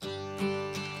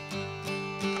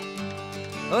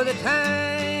Oh, the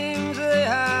times they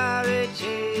are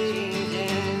a-changing.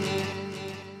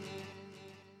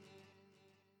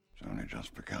 It's only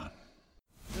just begun.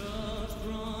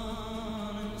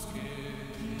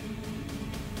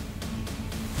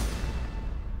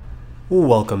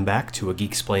 Welcome back to a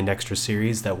Geeksplained Extra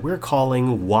series that we're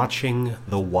calling Watching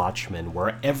the Watchmen,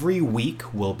 where every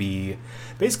week we'll be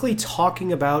basically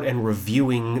talking about and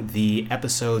reviewing the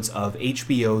episodes of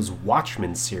HBO's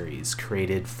Watchmen series,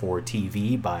 created for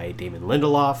TV by Damon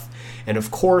Lindelof, and of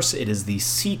course it is the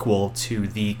sequel to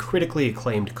the critically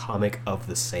acclaimed comic of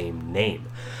the same name.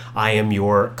 I am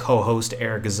your co-host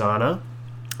Eric Zana.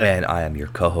 And I am your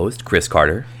co-host, Chris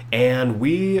Carter. And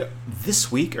we, this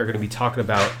week, are going to be talking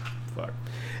about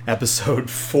episode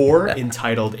 4,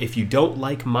 entitled If You Don't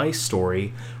Like My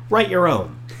Story, Write Your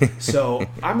Own. So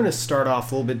I'm going to start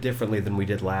off a little bit differently than we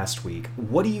did last week.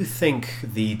 What do you think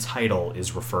the title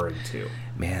is referring to?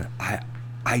 Man,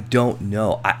 I don't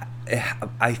know.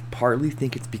 I partly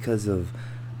think it's because of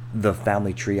the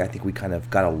family tree. I think we kind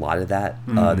of got a lot of that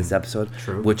this episode.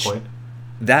 True. Which Point.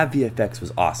 That VFX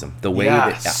was awesome. The way Yeah,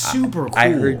 that super cool. I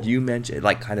heard you mention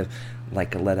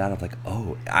like let out of like,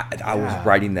 oh, I was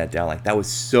writing that down. Like that was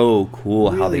so cool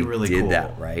how they really did cool.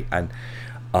 that, right? And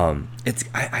it's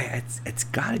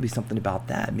got to be something about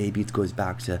that. Maybe it goes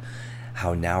back to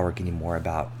how now we're getting more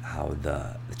about how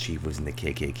the chief was in the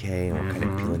KKK and we're kind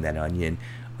of peeling that onion.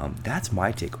 That's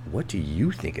my take. What do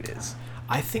you think it is?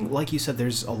 I think, like you said,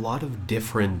 there's a lot of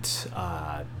different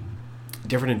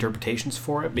interpretations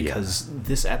for it, because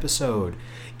this episode,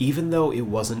 even though it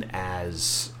wasn't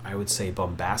as, I would say,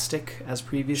 bombastic as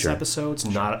previous episodes,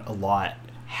 not a lot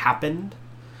happened.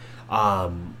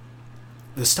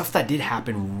 The stuff that did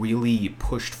happen really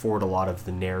pushed forward a lot of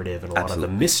the narrative and a lot of the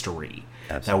mystery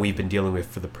that we've been dealing with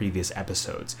for the previous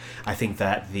episodes. I think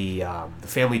that the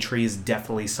family tree is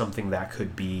definitely something that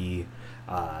could be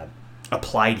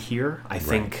applied here. I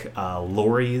think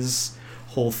Laurie's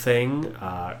whole thing,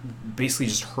 basically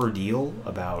just her deal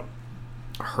about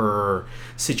her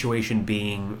situation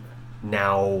being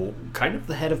now kind of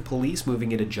the head of police,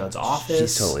 moving into Judd's office.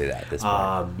 She's totally that at this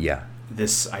point.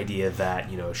 This idea that,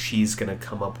 you know, she's going to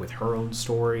come up with her own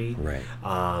story. Right.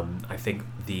 I think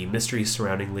the mystery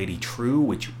surrounding Lady True,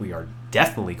 which we are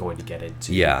definitely going to get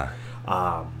into. Yeah.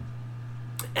 And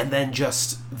then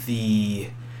just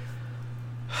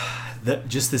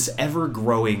just this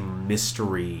ever-growing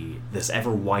mystery, this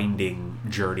ever-winding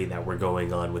journey that we're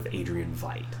going on with Adrian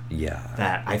Veidt. Yeah.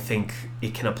 That I think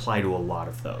it can apply to a lot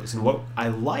of those. And what I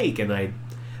like, and I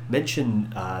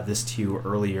mentioned this to you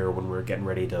earlier when we were getting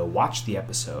ready to watch the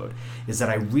episode, is that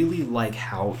I really like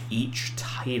how each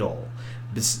title,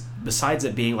 besides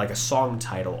it being like a song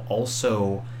title,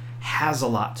 also has a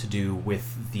lot to do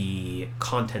with the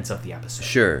contents of the episode.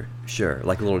 Sure.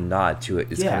 Like a little nod to it.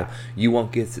 It's kind of, you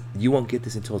won't get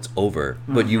this until it's over,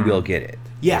 but you will get it.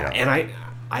 Yeah, you know? And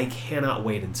I cannot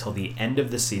wait until the end of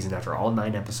the season, after all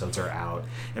 9 episodes are out,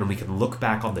 and we can look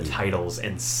back on the titles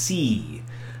and see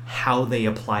how they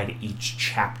apply to each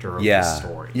chapter of the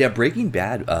story. Yeah, Breaking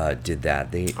Bad did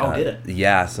that. They did it?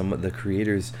 Yeah, some of the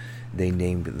creators, they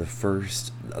named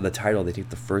the title, they take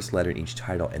the first letter in each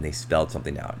title and they spelled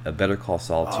something out. A Better Call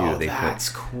Saul 2. Oh, that's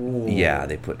cool. Yeah,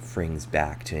 they put Fring's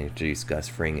back to introduce Gus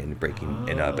Fring and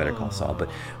Better Call Saul.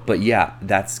 But yeah,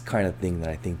 that's kind of thing that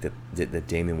I think that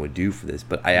Damon would do for this.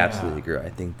 But I absolutely agree. I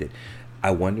think that,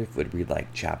 I wonder if it would read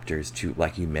like chapters to,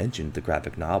 like you mentioned, the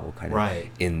graphic novel, kind of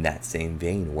in that same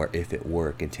vein, where if it were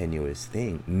a continuous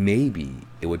thing, maybe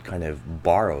it would kind of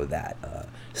borrow that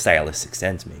stylistic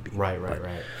sense, maybe. Right.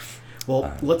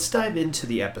 Well, let's dive into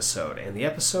the episode. And the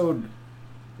episode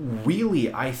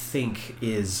really, I think,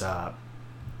 is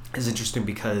interesting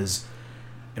because,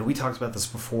 and we talked about this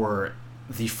before,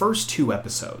 the first 2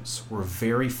 episodes were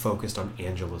very focused on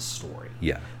Angela's story.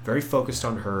 Yeah. Very focused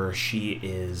on her. She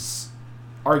is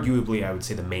arguably, I would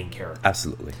say, the main character.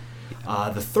 Absolutely.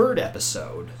 The 3rd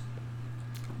episode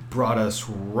brought us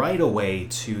right away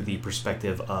to the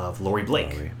perspective of Laurie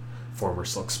Blake, former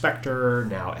Silk Spectre,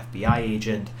 now FBI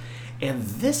agent. And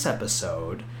this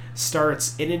episode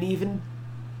starts in an even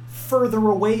further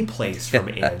away place from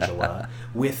Angela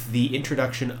with the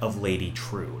introduction of Lady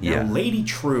True. Now, Lady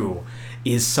True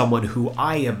is someone who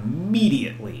I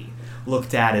immediately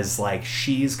looked at as like,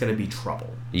 she's going to be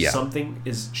trouble. Yeah.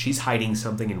 She's hiding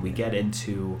something, and we get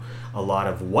into a lot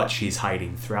of what she's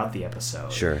hiding throughout the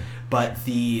episode. Sure. But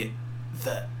the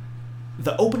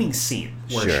opening scene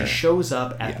where she shows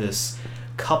up at this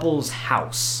couple's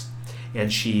house,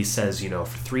 and she says, you know,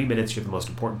 for 3 minutes, you're the most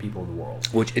important people in the world.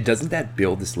 Which, doesn't that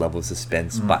build this level of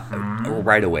suspense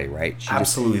right away, right?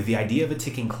 Absolutely. The idea of a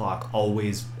ticking clock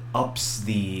always ups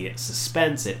the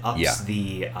suspense. It ups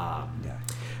the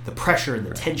pressure and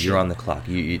the tension. You're on the clock.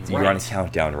 You're on a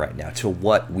countdown right now to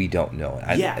what we don't know.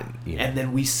 And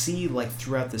then we see, like,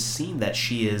 throughout the scene that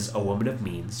she is a woman of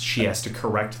means. She has to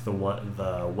correct the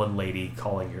one lady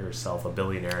calling herself a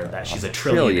billionaire, that she's a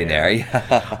trillionaire.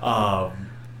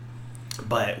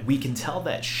 But we can tell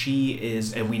that she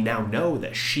is, and we now know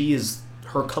that she is.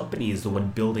 Her company is the one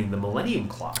building the Millennium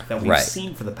Clock that we've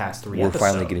seen for the past 3 episodes. We're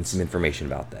finally getting some information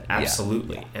about that.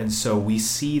 Absolutely. Yeah. And so we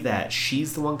see that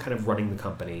she's the one kind of running the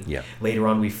company. Yeah. Later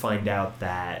on, we find out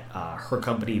that her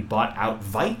company bought out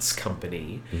Veidt's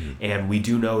company, and we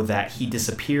do know that he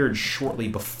disappeared shortly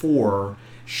before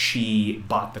she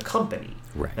bought the company.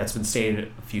 Right. That's been stated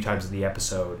a few times in the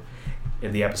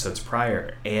episodes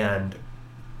prior. And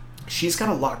she's got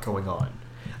a lot going on.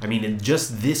 I mean, in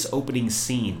just this opening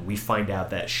scene, we find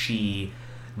out that she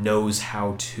knows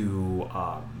how to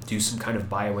do some kind of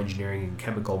bioengineering and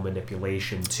chemical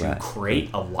manipulation to create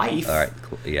a life. All right,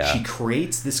 cool. Yeah. She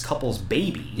creates this couple's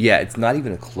baby. Yeah, it's not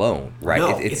even a clone, right?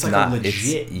 No, it's like not, a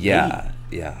legit baby.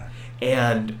 Yeah.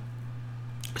 And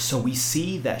so we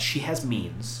see that she has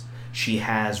means, she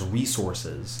has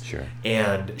resources, sure,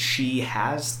 and she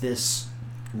has this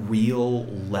real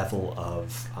level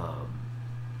of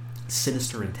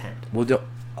sinister intent. Well,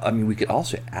 we could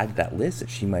also add to that list that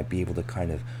she might be able to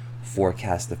kind of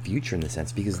forecast the future in the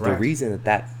sense, because the reason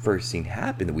that first scene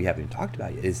happened that we haven't even talked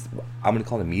about yet is, I'm going to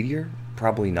call it a meteor.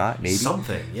 Probably not. Maybe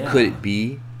something. Yeah. Could it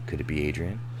be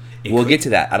Adrian? We'll get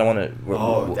to that. I don't want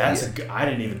to. I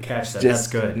didn't even catch that. That's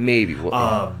good. Maybe.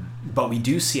 But we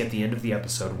do see at the end of the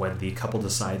episode when the couple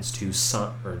decides to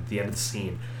the end of the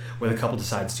scene, where the couple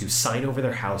decides to sign over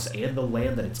their house and the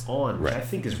land that it's on, which I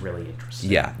think is really interesting.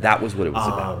 Yeah, that was what it was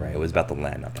about, right? It was about the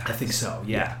land, not the house. I think so,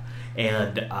 yeah.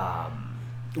 And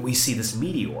we see this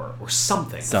meteor or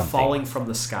something falling from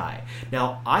the sky.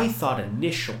 Now, I thought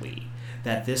initially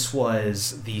that this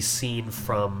was the scene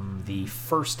from the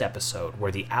first episode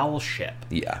where the owl ship.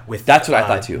 Yeah, that's what I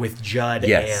thought too. With Judd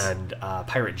and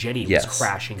Pirate Jenny was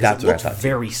crashing. That's what I thought.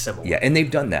 Very similar. Yeah, and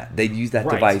they've done that. They've used that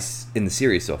device in the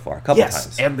series so far a couple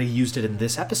times. And they used it in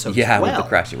this episode as well. With the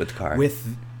crashing with the car.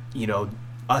 With,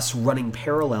 us running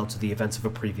parallel to the events of a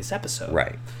previous episode.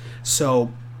 Right.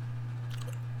 So,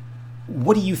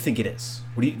 what do you think it is?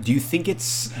 Do you think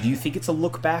it's a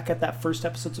look back at that first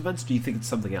episode's events? Do you think it's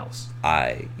something else?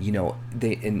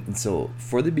 So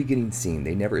for the beginning scene,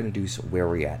 they never introduce where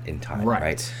we're at in time,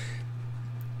 right?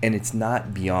 And it's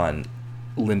not beyond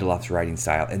Lindelof's writing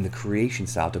style and the creation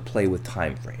style to play with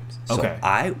time frames. So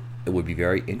it would be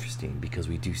very interesting, because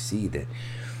we do see that.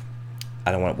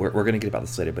 We're going to get about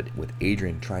this later, but with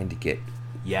Adrian trying to get.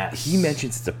 Yes. He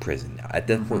mentions it's a prison now. At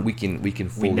that point, we can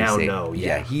fully say, know.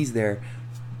 Yeah, he's there,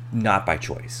 not by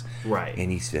choice. Right.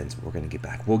 And he says, "We're going to get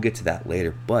back." We'll get to that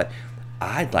later, but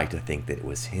I'd like to think that it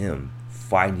was him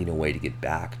finding a way to get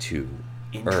back to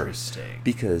Earth,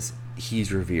 because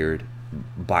he's revered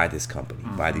by this company,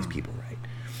 by these people, right?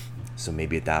 So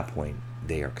maybe at that point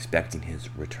they are expecting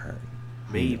his return.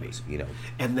 Maybe. Knows,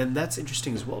 And then that's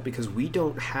interesting as well, because we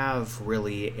don't have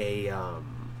really a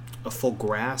full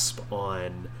grasp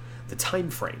on the time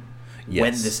frame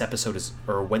when this episode is,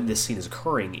 or when this scene is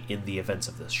occurring in the events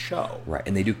of this show. Right,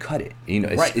 and they do cut it.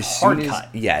 As soon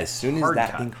as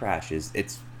that thing crashes,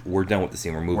 we're done with the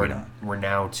scene. We're moving on. We're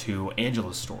now to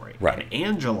Angela's story. Right. And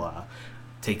Angela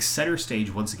takes center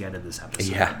stage once again in this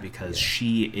episode because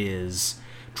she is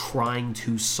trying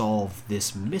to solve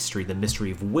this mystery, the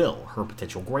mystery of Will, her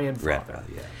potential grandfather.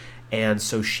 And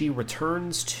so she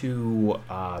returns to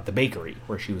the bakery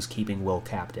where she was keeping Will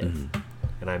captive.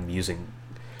 And I'm using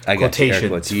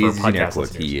quotations for podcast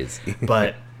listeners.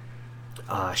 But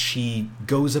she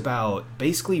goes about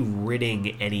basically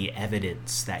ridding any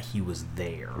evidence that he was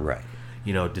there. Right.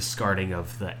 Discarding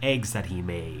of the eggs that he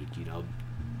made,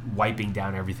 wiping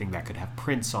down everything that could have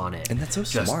prints on it. And that's so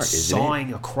smart, isn't it?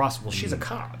 Sawing across. Well, she's a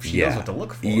cop. She knows what to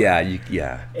look for.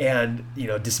 Yeah. And,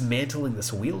 dismantling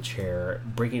this wheelchair,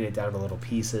 breaking it down to little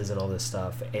pieces and all this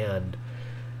stuff. And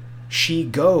she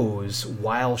goes,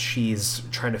 while she's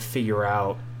trying to figure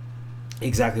out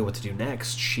exactly what to do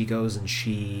next, she goes and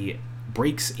she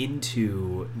breaks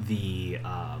into the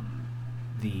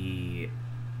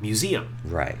museum.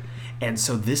 Right. And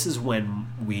so this is when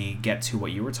we get to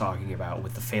what you were talking about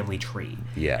with the family tree.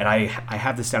 Yeah. And I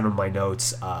have this down in my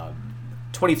notes,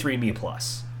 23andMe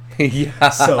Plus. Yeah.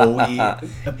 So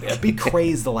a big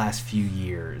craze the last few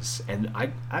years, and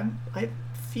I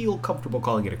feel comfortable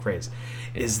calling it a craze,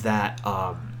 is that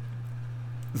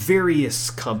various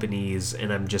companies,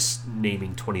 and I'm just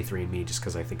naming 23andMe just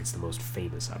because I think it's the most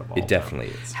famous out of all. It definitely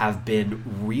is. Have been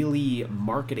really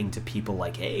marketing to people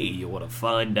like, hey, you want to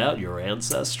find out your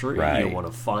ancestry? Right. You want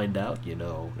to find out,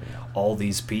 all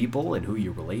these people and who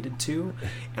you're related to?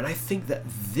 And I think that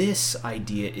this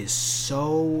idea is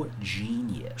so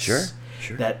genius.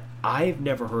 Sure. That I've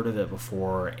never heard of it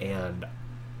before, and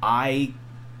I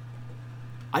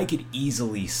could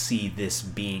easily see this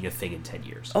being a thing in 10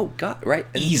 years. Oh, God, right?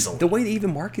 And easily. The way they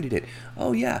even marketed it.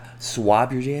 Oh, yeah.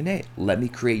 Swab your DNA. Let me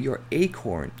create your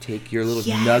acorn. Take your little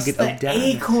nugget of data.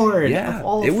 Acorn. Yeah. Of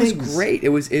all it was things. great. It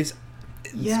was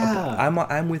yeah.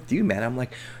 I'm with you, man. I'm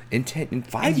like, in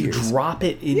 5 years. You drop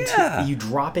it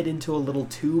into a little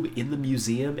tube in the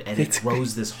museum, and it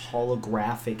grows this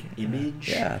holographic image.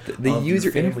 Yeah, the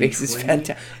user interface is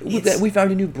fantastic. We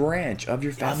found a new branch of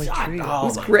your family tree. It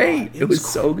was great. It was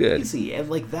so good. And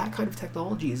like that kind of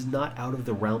technology is not out of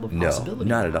the realm of possibility.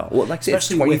 No, not at all. Well, like I said, it's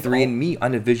 23andMe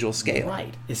on a visual scale.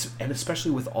 Right. And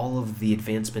especially with all of the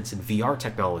advancements in VR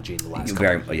technology in the last couple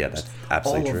of years. Yeah, that's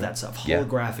absolutely true. All of that stuff.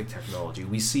 Holographic technology.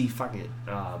 We see fucking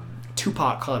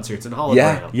Tupac concerts in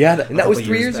hologram. Yeah, that was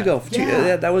 3 years ago.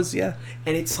 Yeah. That was. And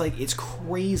it's like, it's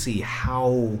crazy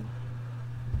how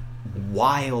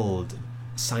wild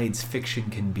science fiction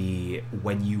can be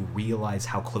when you realize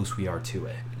how close we are to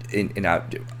it. And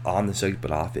on the subject,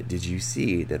 but off it, did you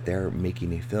see that they're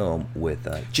making a film with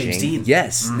James Dean?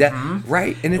 Yes,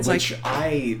 right. And it's which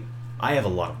like I have a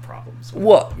lot of problems with.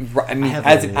 Well, I mean,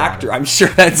 as an actor, I'm sure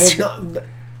that's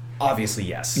obviously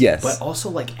yes, but also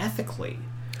like ethically.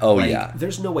 Oh, like, yeah.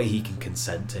 There's no way he can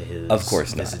consent to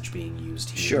his message being used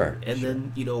here. Sure. And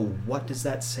then, what does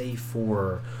that say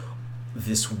for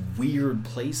this weird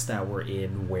place that we're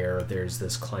in where there's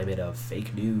this climate of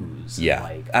fake news? Yeah,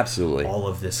 like, absolutely. All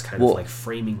of this kind of like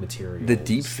framing material. The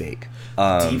deep fake.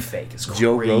 Deep fake is crazy.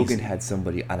 Joe Rogan had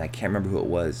somebody, and I can't remember who it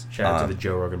was. Shout out to the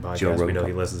Joe Rogan podcast. Joe Rogan we know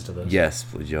he listens to this. Yes,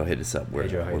 Joe, hit us up. Hey,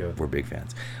 Joe, how you doing? We're big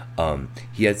fans.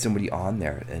 He had somebody on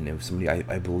there, and it was somebody,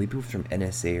 I believe it was from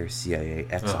NSA or CIA,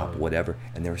 XOP, whatever,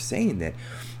 and they were saying that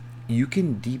you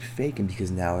can deep fake him because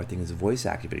now everything is voice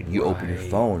activated. You open your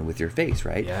phone with your face,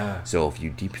 right? Yeah. So if you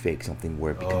deep fake something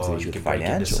where it becomes an issue with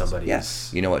financials,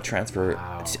 yes. You know what? Transfer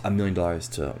 $1 million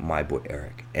to my boy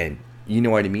Eric, and you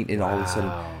know what I mean. And all of a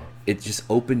sudden, it just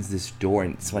opens this door,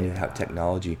 and it's funny how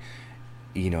technology.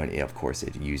 And of course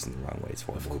it's used in the wrong ways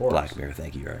for Black Mirror,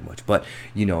 thank you very much. But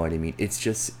you know what I mean? It's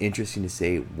just interesting to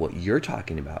say what you're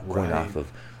talking about, going off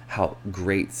of how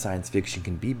great science fiction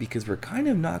can be, because we're kind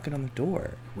of knocking on the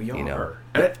door. We are.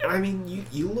 And I mean,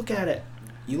 you look at it,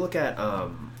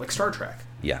 like Star Trek.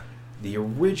 Yeah. The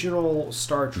original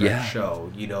Star Trek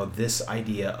show, this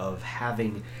idea of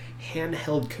having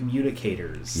handheld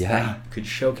communicators that could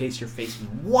showcase your face,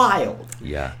 wild.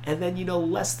 Yeah. And then,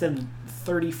 less than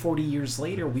 30, 40 years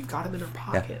later, we've got them in our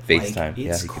pocket. Yeah, FaceTime.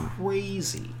 It's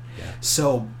crazy. Yeah.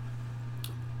 So,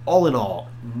 all in all,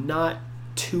 not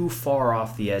too far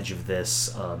off the edge of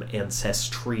this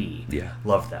ancestry. Yeah.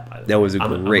 Loved that, by the way. That was a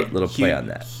great little play on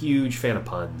that. Huge fan of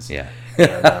puns. Yeah.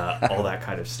 And all that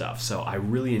kind of stuff. So I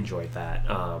really enjoyed that.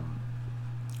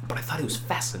 But I thought it was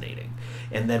fascinating.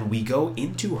 And then we go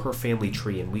into her family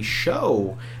tree and we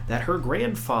show that her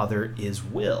grandfather is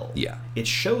Will. Yeah. It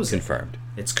shows confirmed.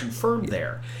 It's confirmed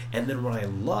there. And then what I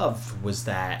loved was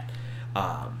that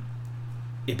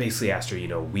it basically asked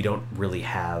her, we don't really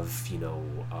have,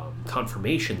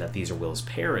 confirmation that these are Will's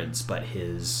parents, but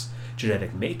his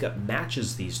genetic makeup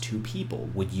matches these two people.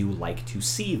 Would you like to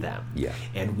see them? Yeah.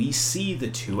 And we see the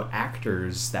two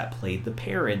actors that played the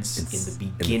parents in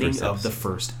the beginning of the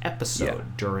first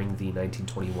episode during the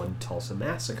 1921 Tulsa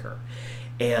Massacre.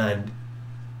 And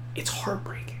it's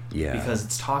heartbreaking. Yeah. Because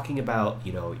it's talking about,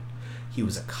 he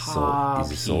was a cop.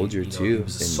 He's a soldier, too. He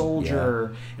was a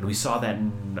soldier. And we saw that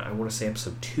in, I want to say,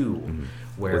 episode 2.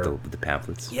 Where with the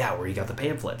pamphlets. Yeah, where he got the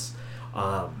pamphlets.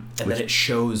 And then it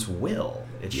shows Will.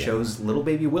 It shows little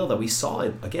baby Will that we saw,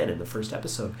 again, in the first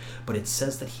episode. But it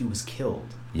says that he was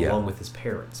killed along with his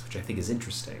parents, which I think is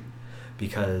interesting.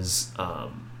 Because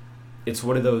it's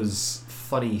one of those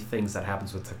funny things that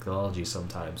happens with technology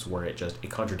sometimes where it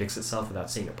contradicts itself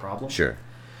without seeing a problem. Sure.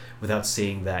 Without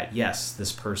seeing that, yes,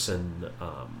 this person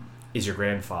is your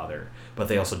grandfather, but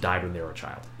they also died when they were a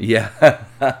child. Yeah.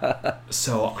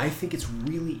 So I think it's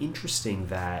really interesting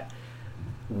that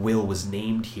Will was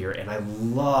named here, and I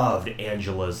loved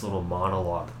Angela's little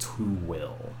monologue to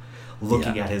Will,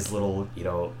 looking at his little,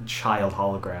 child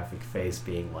holographic face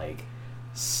being like,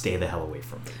 stay the hell away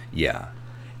from me. Yeah.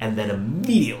 And then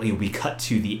immediately we cut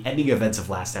to the ending events of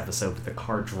last episode with the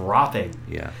car dropping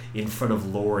in front of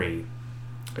Lori.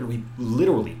 And we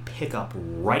literally pick up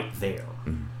right there.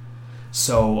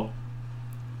 So,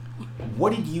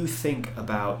 what did you think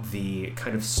about the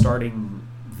kind of starting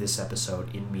this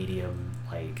episode in medium,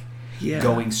 like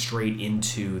going straight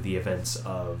into the events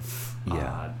of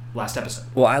last episode?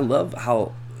 Well, I love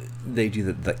how they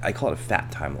do I call it a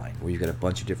fat timeline, where you've got a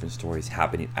bunch of different stories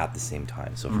happening at the same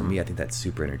time. So for me, I think that's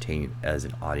super entertaining as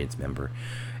an audience member.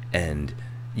 And,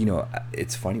 you know,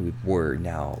 it's funny, we're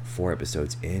now 4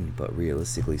 episodes in, but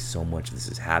realistically, so much of this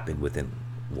has happened within,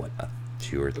 what, a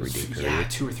 2 or 3 day period? Yeah,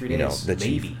 2 or 3 days, you know, the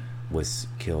maybe. chief was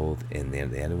killed in the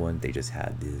end one. They just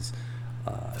had this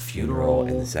funeral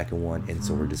in the second one, and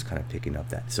so we're just kind of picking up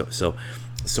that.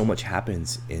 So much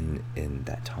happens in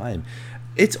that time.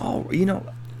 It's all, you know,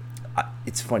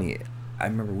 it's funny. I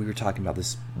remember we were talking about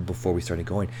this before we started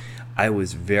going. I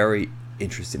was very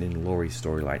interested in Laurie's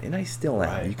storyline, and I still am.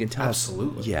 Right. You can tell.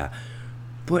 Absolutely. Yeah.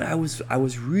 But I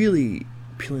was really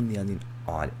peeling the onion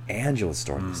on Angela's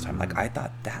story this time. Like, I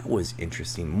thought that was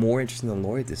interesting, more interesting than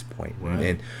Laurie at this point.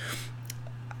 Right.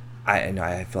 And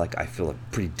I feel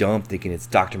pretty dumb thinking it's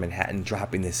Dr. Manhattan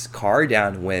dropping this car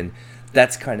down when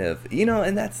that's kind of, you know,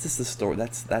 and that's just the story.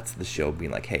 That's the show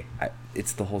being like, hey,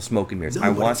 it's the whole smoke and mirrors. No, I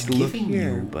want you to look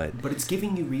here, but it's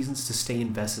giving you reasons to stay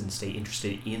invested and stay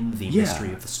interested in the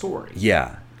mystery of the story.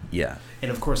 Yeah. And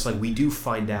of course, like, we do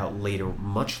find out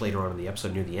much later on in the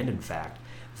episode, near the end, in fact,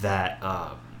 that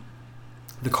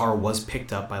the car was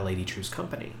picked up by Lady True's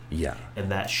company. Yeah.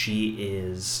 And that she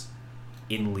is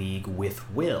in league with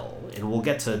Will, and we'll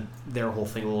get to their whole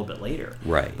thing a little bit later.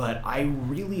 Right. But I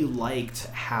really liked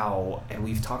how, and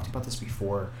we've talked about this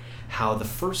before, how the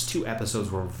first 2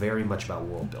 episodes were very much about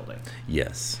world building.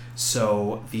 Yes.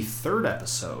 So the 3rd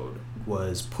episode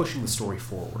was pushing the story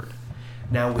forward.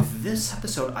 Now with this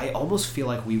episode, I almost feel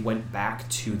like we went back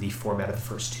to the format of the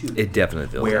first 2. It definitely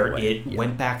feels where that way. it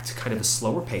went back to kind of a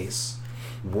slower pace,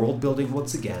 world building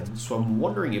once again. So I'm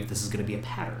wondering if this is going to be a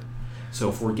pattern. So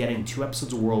if we're getting 2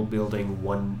 episodes of world building,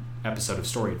 1 episode of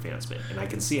story advancement, and I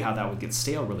can see how that would get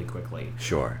stale really quickly.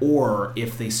 Sure. Or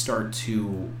if they start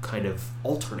to kind of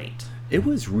alternate. It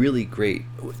was really great.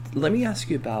 Let me ask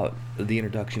you about the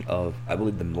introduction of, I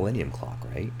believe, the Millennium Clock,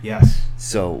 right? Yes.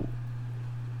 So,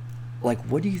 like,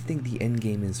 what do you think the end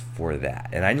game is for that?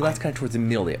 And I know that's kind of towards the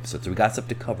middle of the episode, so we got stuff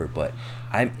to cover, but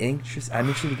I'm interested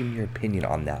in getting your opinion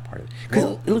on that part of it.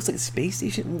 Because it looks like a space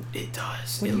station. It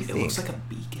does. What do you It think? looks like a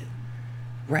beacon.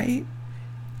 Right?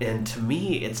 And to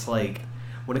me, it's like,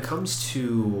 when it comes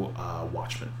to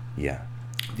Watchmen, Yeah.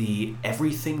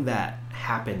 everything that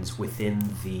happens within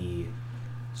the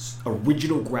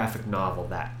original graphic novel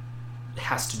that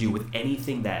has to do with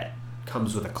anything that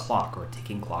comes with a clock or a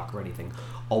ticking clock or anything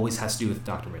always has to do with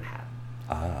Dr.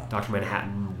 Manhattan. Dr.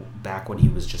 Manhattan, back when he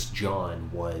was just John,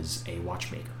 was a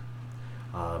watchmaker.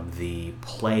 The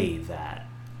play that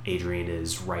Adrian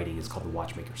is writing is called The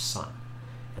Watchmaker's Son,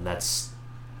 and that's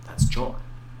John.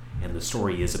 And the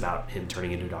story is about him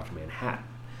turning into Dr. Manhattan.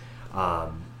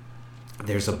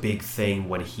 There's a big thing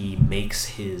when he makes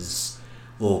his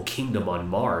little kingdom on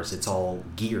Mars. It's all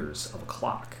gears of a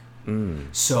clock.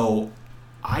 So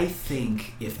I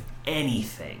think, if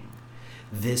anything,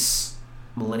 this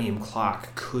Millennium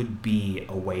Clock could be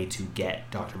a way to get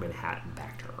Dr. Manhattan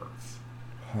back to Earth.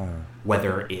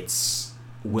 Whether it's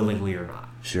willingly or not.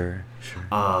 Sure.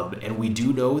 And we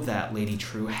do know that Lady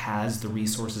True has the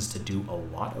resources to do a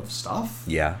lot of stuff.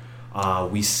 Yeah.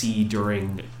 We see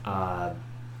during, a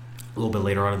little bit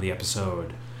later on in the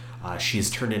episode, she has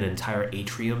turned an entire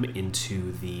atrium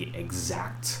into the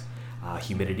exact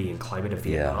humidity and climate of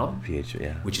Vietnam.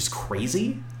 Yeah. Which is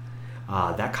crazy.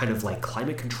 That kind of like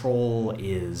climate control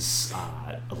is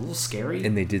a little scary.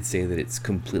 And they did say that it's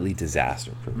completely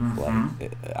disaster-proof,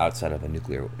 like, outside of a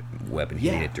nuclear weapon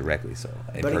hitting it directly. So,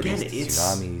 but again, it's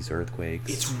tsunamis, earthquakes.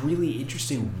 It's really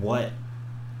interesting what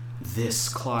this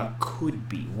clock could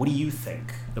be. What do you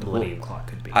think the Millennium Clock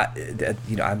could be?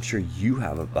 I'm sure you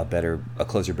have a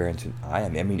closer bearing than I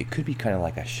am. I mean, it could be kind of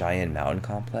like a Cheyenne Mountain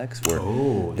complex where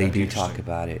they do talk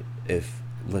about it. If,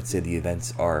 let's say, the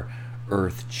events are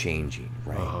earth-changing,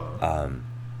 right?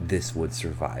 This would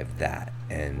survive that,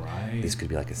 and this could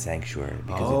be like a sanctuary,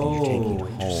 because if you're taking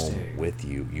home with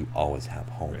you, you always have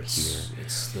home here.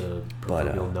 It's the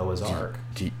proverbial Noah's Ark.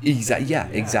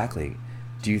 Exactly.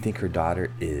 Do you think her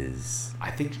daughter is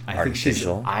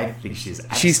artificial? I think she's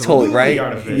absolutely she's totally right.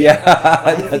 Artificial. Yeah,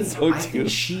 I think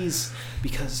she's,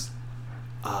 because,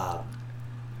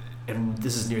 and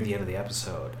this is near the end of the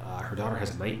episode, her daughter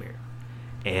has a nightmare.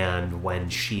 And when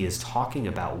she is talking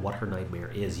about what her nightmare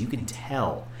is, you can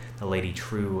tell the Lady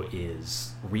True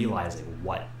is realizing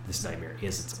what this nightmare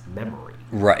is. It's a memory.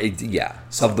 Right, yeah.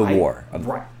 So of the war.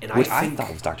 Right. And which I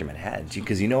thought was Dr. Manhattan.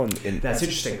 Because, that's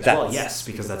interesting as well, yes,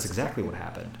 because that's exactly what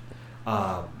happened.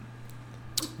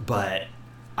 But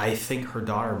I think her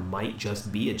daughter might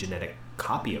just be a genetic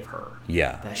copy of her.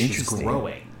 Yeah, that she's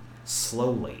growing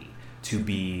slowly to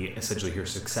be essentially her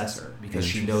successor, because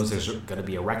she knows there's going to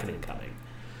be a reckoning coming.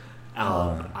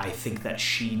 I think that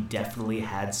she definitely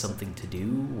had something to do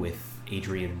with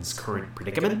Adrian's current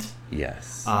predicament.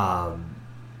 Yes.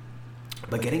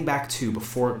 But getting back to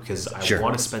before, because I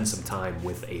want to spend some time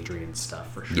with Adrian's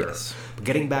stuff for sure. Yes. But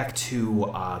getting back to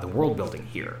the world building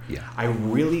here, I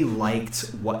really liked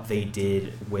what they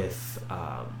did with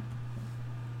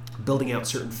building out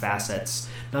certain facets,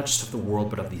 not just of the world,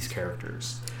 but of these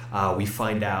characters. We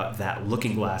find out that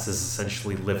Looking Glass is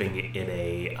essentially living in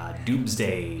a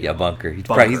doomsday bunker. He's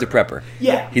bunker. He's a prepper.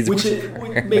 Yeah, which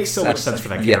makes so much sense for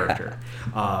that character.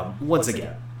 Once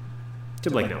again,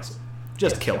 Tim Blake Nelson,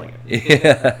 just killing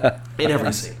it in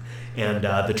every scene. And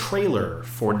the trailer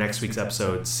for next week's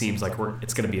episode seems like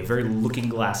it's going to be a very Looking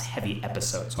Glass heavy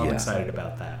episode, so I'm excited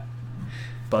about that.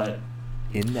 But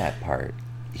in that part,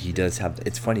 he does have.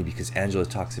 It's funny because Angela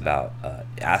talks about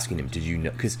asking him, "Did you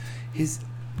know?" Because his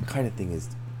kind of thing is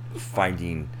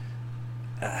finding.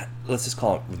 Let's just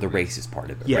call it the racist part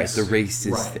of it, right? The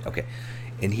racist. Right. Okay.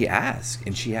 And she asks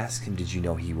him, "Did you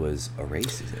know he was a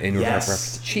racist?" In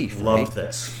reference to Chief. Loved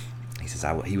this. He says,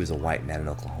 "He was a white man in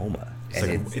Oklahoma."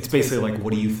 It's basically like,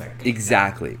 what do you think?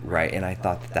 Exactly, right. And I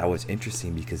thought that was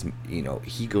interesting because,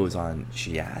 he goes on,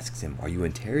 she asks him, "Are you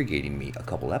interrogating me a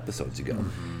couple episodes ago?"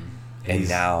 Mm-hmm. And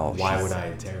now... Why would I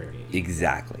interrogate?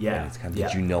 Exactly. Yeah. And it's kind of,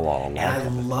 did you know all along? And I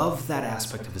love that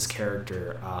aspect of his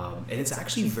character. And it's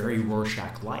actually very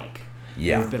Rorschach-like.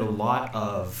 Yeah. There have been a lot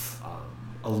of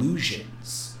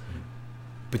allusions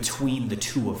between the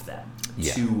two of them.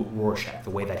 To Rorschach.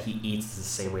 The way that he eats is the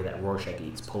same way that Rorschach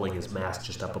eats, pulling his mask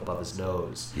just up above his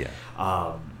nose. Yeah.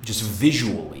 Just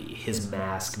visually, his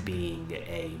mask being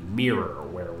a mirror,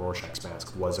 where Rorschach's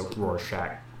mask was a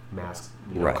Rorschach mask,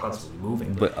 constantly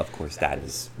moving. But of course, that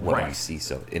is what you see.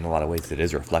 So in a lot of ways, it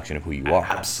is a reflection of who you are.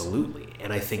 Absolutely.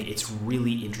 And I think it's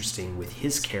really interesting with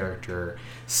his character,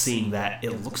 seeing that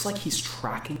it looks like he's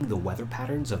tracking the weather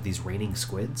patterns of these raining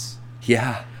squids.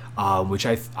 Yeah. Which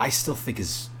I still think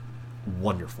is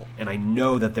wonderful, and I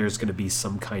know that there's going to be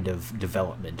some kind of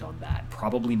development on that,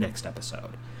 probably next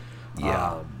episode.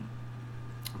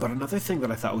 But another thing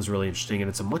that I thought was really interesting, and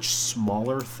it's a much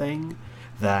smaller thing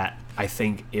that I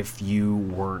think if you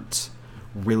weren't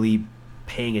really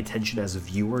paying attention as a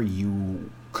viewer, you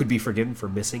could be forgiven for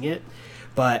missing it,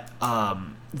 but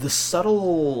the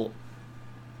subtle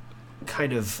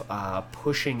kind of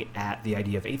pushing at the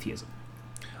idea of atheism.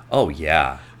 Oh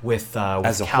yeah, with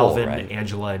as a Calvin, whole, right?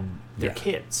 Angela, and their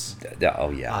kids.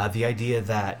 The idea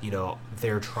that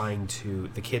they're trying to.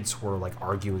 The kids were like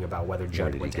arguing about whether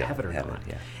Judd went to heaven or not.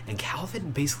 Yeah. And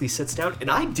Calvin basically sits down, and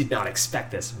I did not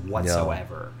expect this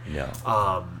whatsoever.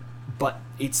 No. But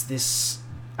it's this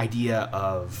idea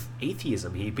of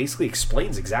atheism. He basically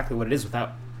explains exactly what it is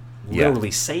without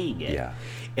literally saying it. Yeah.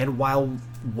 And while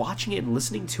watching it and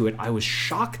listening to it, I was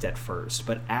shocked at first.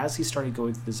 But as he started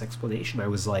going through this explanation, I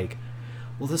was like,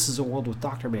 well, this is a world with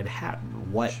Dr.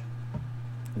 Manhattan. What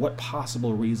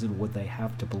possible reason would they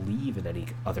have to believe in any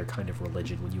other kind of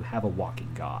religion when you have a walking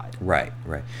God? Right.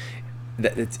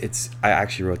 It's. I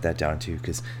actually wrote that down too,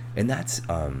 and that's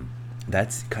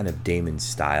kind of Damon's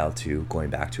style too. Going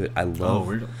back to it, I love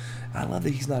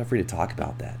that he's not afraid to talk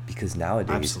about that, because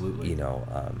nowadays, absolutely,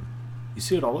 you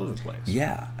see it all over the place.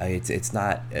 Yeah, it's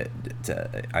not.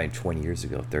 20 years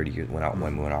ago, 30 years when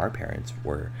our parents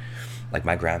were, like,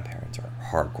 my grandparents are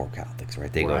hardcore Catholics,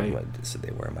 right? They go, so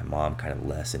they were. My mom kind of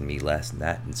less, and me less, and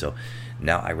that. And so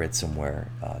now I read somewhere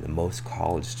that most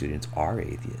college students are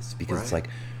atheists, because it's like,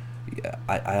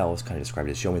 I always kind of describe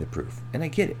it as show me the proof, and I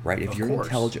get it, right? If you're an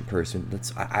intelligent person,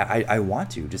 I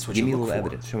want to just give me a little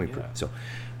evidence, show me proof. So,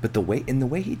 but the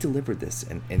way he delivered this,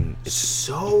 and it's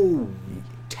so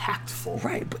tactful,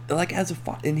 right? But like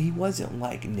and he wasn't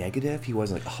like negative. He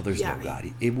wasn't like, oh, there's no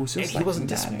God. It was just he wasn't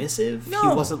dismissive. No.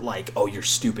 He wasn't like, oh, you're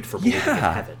stupid for believing in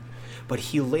heaven. But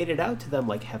he laid it out to them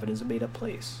like heaven is a made up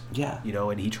place. Yeah,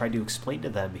 and he tried to explain to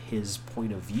them his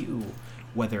point of view,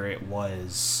 whether it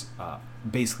was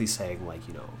basically saying like,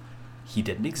 he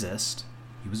didn't exist.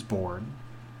 He was born.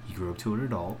 He grew up to an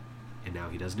adult, and now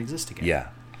he doesn't exist again. Yeah,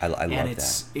 I love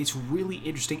that. It's really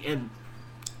interesting, and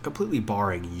completely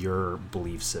barring your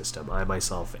belief system, I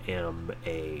myself am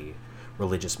a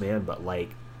religious man, but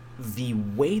like the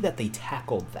way that they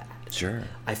tackled that,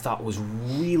 I thought was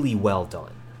really well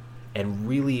done. And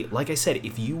really, like I said,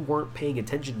 if you weren't paying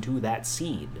attention to that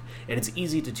scene, and it's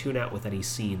easy to tune out with any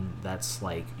scene that's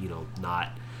like, not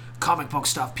comic book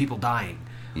stuff, people dying.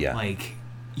 Yeah. Like,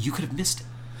 you could have missed it.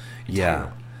 Yeah.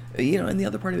 And the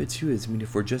other part of it too is, I mean,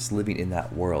 if we're just living in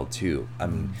that world too, I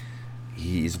mean,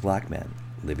 he's a black man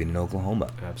living in Oklahoma.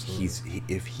 Absolutely.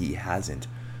 If he hasn't,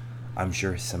 I'm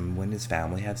sure someone in his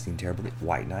family have seen terribly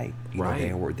White Knight.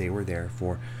 Right. They were there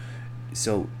for.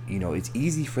 So it's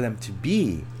easy for them to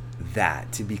be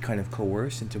that, to be kind of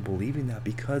coerced into believing that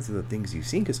because of the things you've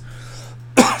seen. Because,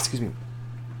 excuse me,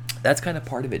 that's kind of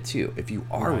part of it too. If you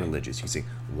are religious, you say,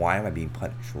 "Why am I being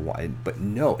punished?" Why? But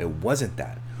no, it wasn't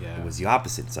that. Yeah. It was the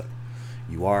opposite. It's like,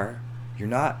 you are, you're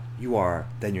not, you are,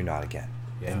 then you're not again.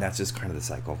 Yeah. And that's just kind of the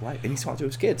cycle of life. And he saw it to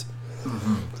his kids.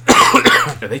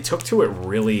 And they took to it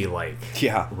really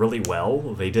really well.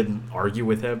 They didn't argue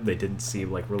with him. They didn't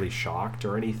seem like really shocked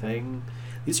or anything.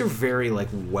 These are very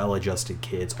well-adjusted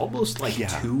kids, almost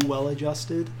too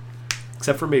well-adjusted,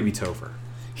 except for maybe Topher.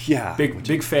 Yeah.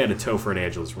 Big fan of Topher and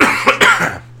Angela's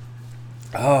relationship.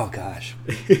 Oh gosh.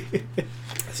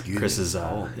 Chris is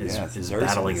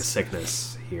battling a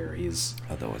sickness here. He's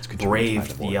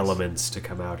braved the elements to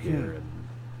come out here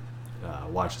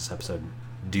and watch this episode,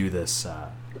 do this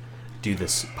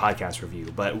podcast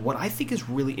review. But what I think is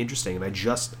really interesting, and I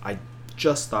just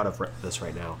thought of this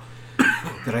right now,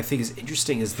 that I think is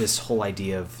interesting is this whole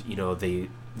idea of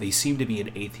they seem to be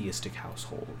an atheistic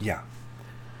household. Yeah.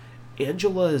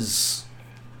 Angela's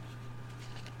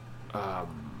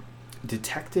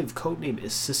detective codename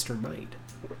is Sister Night.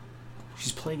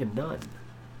 She's playing a nun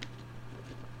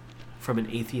from an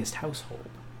atheist household.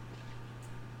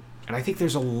 And I think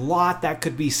there's a lot that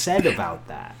could be said about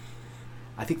that.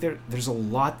 I think there's a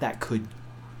lot that could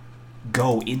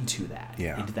go into that,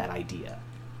 into that idea.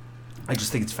 I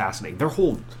just think it's fascinating. The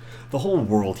whole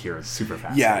world here is super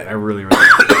fascinating. Yeah, I really, really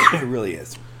like it. It really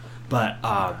is. But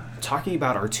talking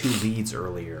about our two leads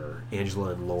earlier,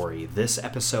 Angela and Laurie, this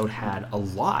episode had a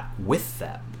lot with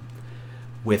them,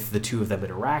 with the two of them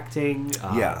interacting.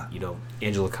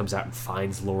 Angela comes out and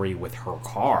finds Laurie with her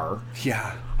car.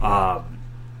 Yeah.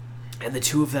 And the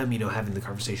two of them, having the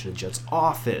conversation in Jed's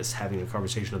office, having a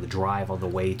conversation on the drive on the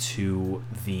way to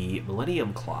the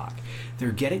Millennium Clock.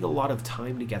 They're getting a lot of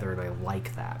time together, and I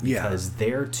like that. Because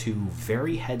they're two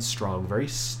very headstrong, very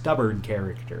stubborn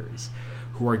characters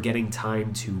who are getting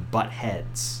time to butt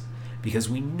heads. Because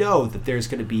we know that there's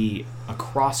going to be a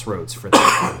crossroads for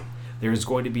them. There's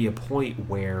going to be a point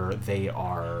where they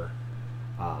are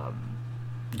going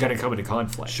to come into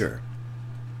conflict. Sure.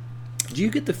 Do you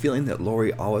get the feeling that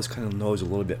Laurie always kind of knows a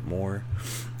little bit more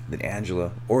than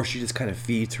Angela? Or she just kind of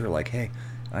feeds her like, hey,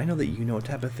 I know that you know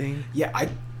type of thing? Yeah,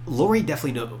 Laurie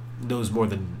definitely knows more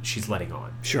than she's letting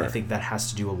on. Sure. And I think that has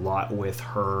to do a lot with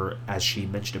her, as she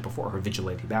mentioned it before, her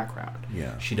vigilante background.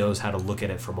 Yeah. She knows how to look at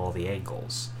it from all the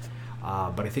angles.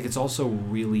 But I think it's also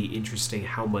really interesting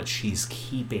how much she's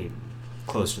keeping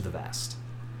close to the vest.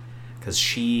 Because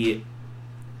she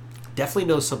definitely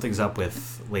knows something's up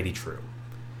with Lady True.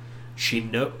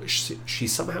 She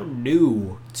somehow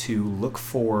knew to look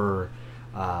for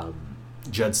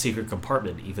Judd's secret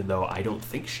compartment, even though I don't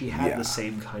think she had the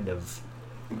same kind of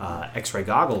X-ray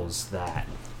goggles that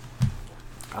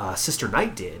Sister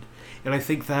Night did. And I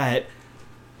think that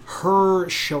her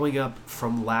showing up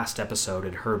from last episode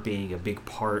and her being a big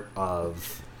part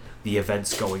of the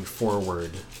events going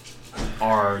forward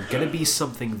are going to be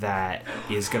something that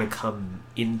is going to come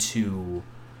into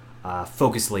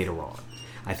focus later on.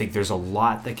 I think there's a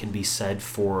lot that can be said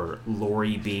for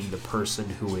Laurie being the person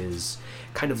who is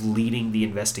kind of leading the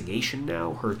investigation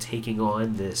now, her taking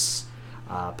on this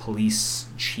police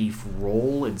chief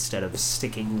role instead of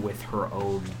sticking with her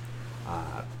own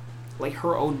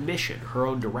her own mission, her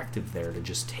own directive there to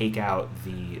just take out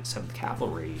the 7th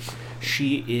Cavalry.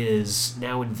 She is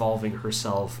now involving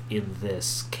herself in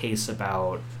this case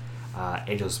about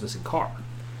Angela's missing car.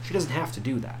 She doesn't have to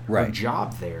do that. Right. Her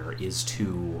job there is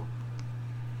to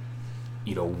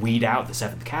weed out the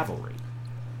 7th Cavalry.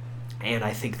 And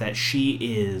I think that she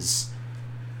has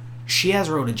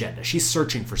her own agenda. She's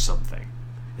searching for something,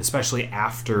 especially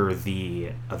after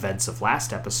the events of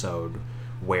last episode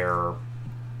where,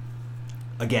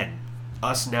 again,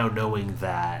 us now knowing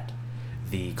that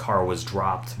the car was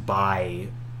dropped by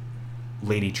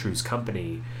Lady True's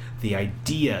company, the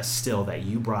idea still that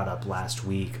you brought up last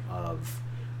week of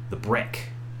the brick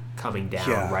coming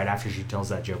down right after she tells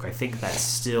that joke, I think that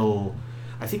still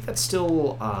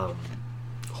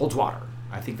holds water.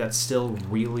 I think that still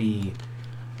really,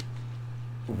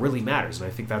 really matters,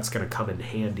 and I think that's going to come in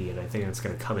handy, and I think it's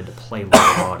going to come into play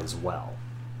later on as well.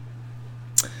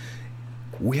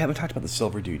 We haven't talked about the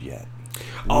Silver Dude yet.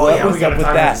 Oh, what was we got up to with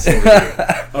talk about the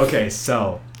Silver Dude. Okay,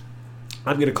 so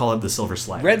I'm gonna call him the Silver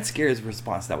Slider. Red Scare's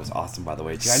response to that was awesome, by the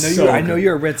way. I know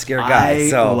you're a Red Scare guy.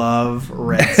 I love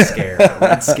Red Scare.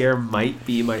 Red Scare might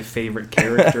be my favorite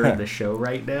character in the show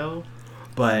right now,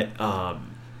 but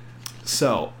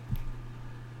so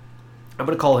I'm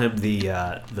gonna call him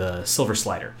the Silver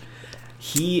Slider.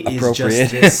 He is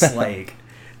just this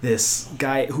this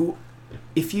guy who,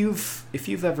 if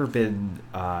you've ever been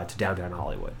to downtown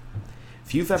Hollywood,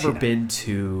 if you've ever been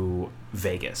to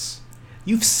Vegas,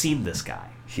 you've seen this guy.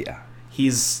 Yeah.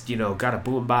 He's, got a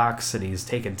boombox and he's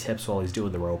taking tips while he's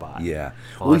doing the robot. Yeah.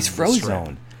 Well, he's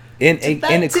Frozone in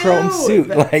a chrome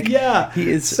suit. He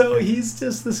is. So he's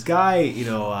just this guy.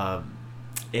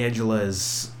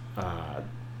 Angela's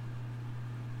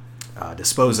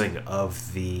disposing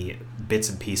of the bits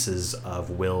and pieces of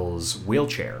Will's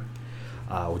wheelchair,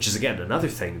 which is again another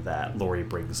thing that Laurie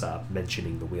brings up,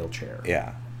 mentioning the wheelchair.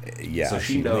 Yeah. Yeah. So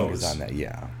she knows lingers on that.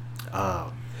 Yeah.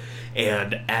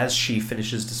 And as she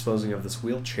finishes disposing of this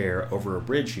wheelchair over a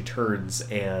bridge, she turns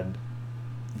and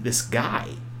this guy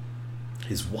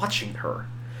is watching her.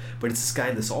 But it's this guy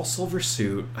in this all-silver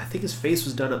suit. I think his face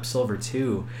was done up silver,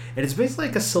 too. And it's basically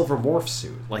like a silver morph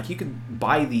suit. Like, you can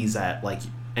buy these at, like,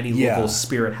 any local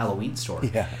Spirit Halloween store.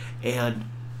 Yeah. And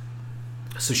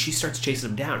so she starts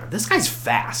chasing him down. This guy's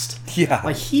fast. Yeah.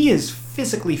 Like, he is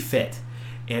physically fit.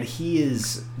 And he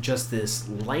is just this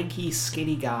lanky,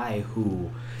 skinny guy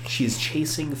who she's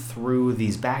chasing through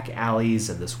these back alleys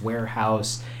and this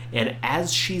warehouse. And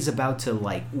as she's about to,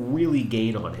 like, really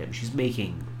gain on him, she's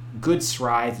making good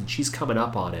strides and she's coming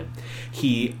up on him.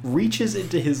 He reaches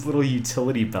into his little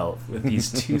utility belt with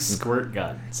these two squirt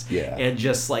guns and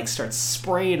just, like, starts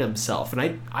spraying himself.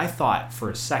 And I thought for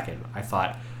a second,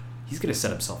 he's going to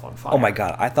set himself on fire. Oh my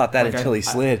God, I thought that until he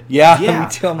slid. Yeah, me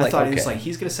too. I thought he was like,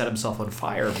 he's going to set himself on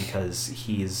fire because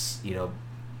he's,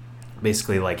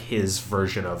 basically like his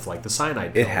version of like the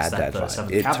cyanide pills that the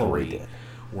 7th Cavalry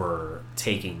were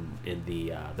taking in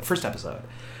the first episode.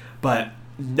 But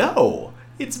no,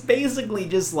 it's basically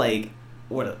just like,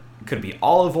 could it be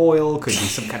olive oil, could be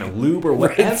some kind of lube or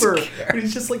whatever. But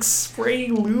he's just like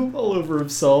spraying lube all over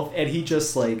himself, and he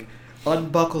just like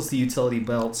unbuckles the utility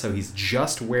belt, so he's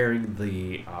just wearing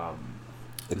the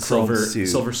silver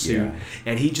suit,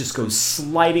 and he just goes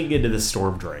sliding into the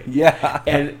storm drain. Yeah.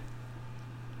 And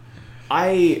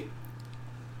I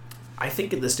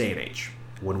think in this day and age,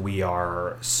 when we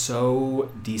are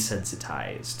so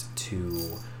desensitized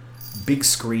to big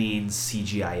screen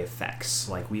CGI effects,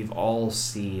 like we've all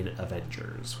seen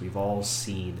Avengers, we've all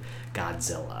seen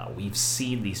Godzilla, we've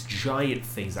seen these giant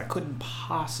things that couldn't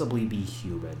possibly be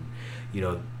human,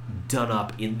 done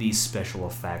up in these special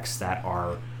effects that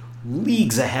are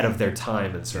leagues ahead of their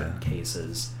time in certain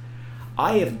cases.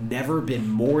 I have never been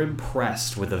more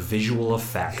impressed with a visual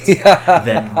effect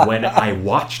than when I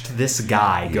watched this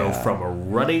guy go from a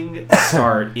running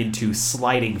start into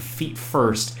sliding feet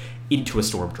first into a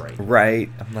storm drain. Right.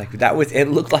 I'm like, it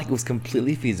looked like it was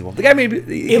completely feasible. The guy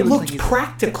it looked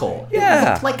practical. Yeah. It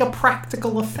looked like a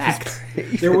practical effect.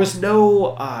 There was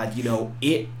no,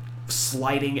 it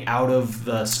sliding out of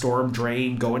the storm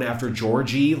drain, going after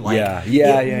Georgie. Like,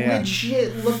 it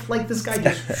legit looked like this guy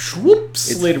just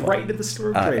slid right into the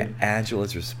storm drain.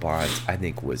 Angela's response, I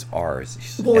think, was ours.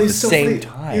 Well, at the same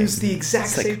time. It was the exact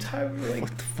same time. Like,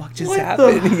 what the fuck just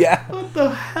happened? What the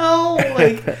hell?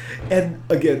 Like, and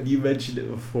again, you mentioned it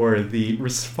before. The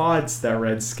response that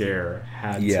Red Scare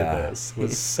had to this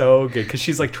was so good, because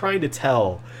she's like trying to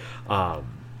tell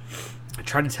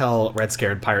Red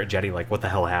Scare and Pirate Jenny like what the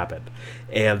hell happened,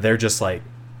 and they're just like,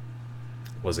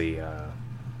 was he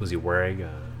wearing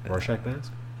a Rorschach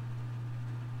mask?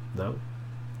 No.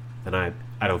 And I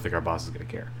don't think our boss is gonna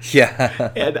care.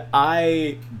 Yeah. And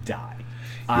I die.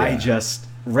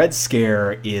 Red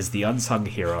Scare is the unsung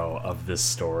hero of this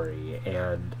story,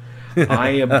 and I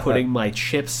am putting my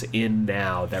chips in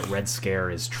now that Red Scare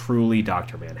is truly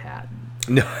Dr. Manhattan.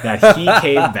 No. That he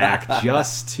came back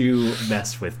just to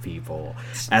mess with people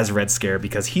as Red Scare,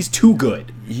 because he's too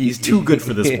good. He's too good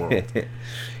for this world.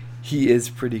 He is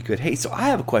pretty good. Hey, so I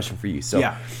have a question for you. So,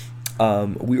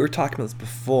 we were talking about this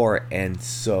before, and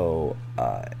so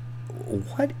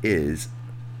what is,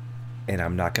 and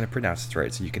I'm not going to pronounce this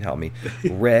right, so you can help me,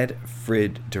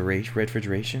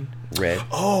 refrigeration?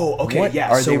 Oh, okay, what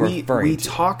are they referring we to?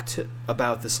 talked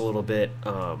about this a little bit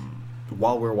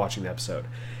while we were watching the episode.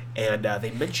 And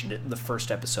they mentioned it in the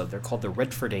first episode. They're called the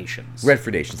Redfordations.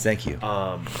 Redfordations, thank you.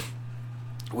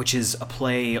 Which is a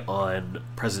play on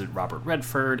President Robert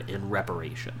Redford and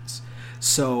reparations.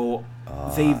 So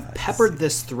they've peppered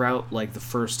this throughout like the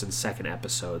first and second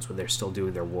episodes when they're still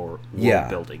doing their world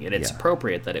building. And it's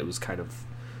appropriate that it was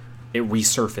it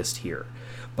resurfaced here.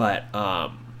 But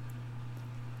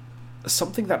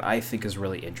something that I think is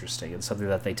really interesting and something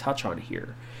that they touch on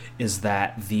here is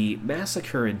that the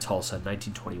massacre in Tulsa in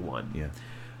 1921,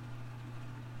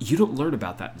 you don't learn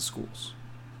about that in schools.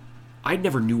 I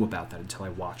never knew about that until I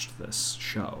watched this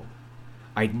show.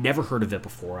 I'd never heard of it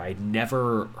before. I'd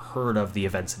never heard of the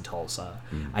events in Tulsa.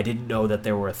 I didn't know that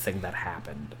there were a thing that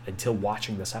happened until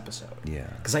watching this episode. Yeah.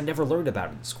 Because I never learned about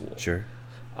it in school. Sure.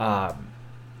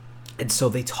 And so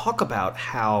they talk about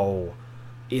how,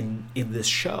 in this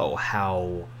show,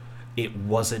 how it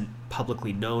wasn't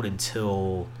publicly known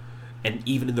until, and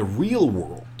even in the real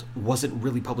world, wasn't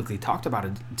really publicly talked about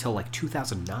until like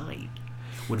 2009,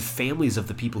 when families of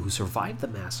the people who survived the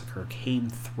massacre came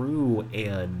through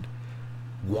and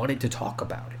wanted to talk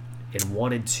about it and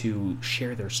wanted to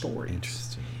share their stories.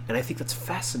 Interesting. And I think that's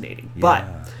fascinating.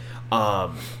 Yeah.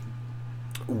 But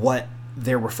what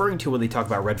they're referring to when they talk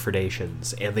about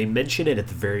Redfordations, and they mention it at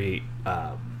the very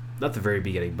not the very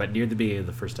beginning, but near the beginning of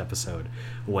the first episode,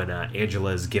 when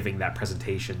Angela is giving that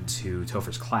presentation to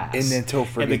Topher's class, And then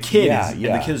Topher, and the kid and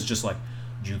the kid's just like,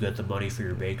 "Did you get the money for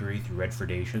your bakery through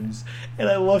Redfordations?" And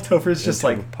I love Topher's just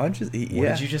like, punches. "What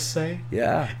did you just say?"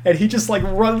 Yeah. And he just like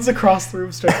runs across the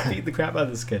room, starts beating the crap out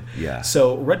of this kid. Yeah.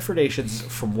 So Redfordations,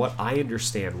 from what I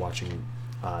understand watching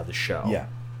the show,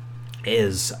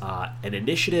 is an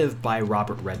initiative by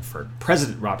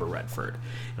President Robert Redford,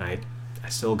 and I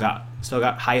still got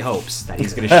high hopes that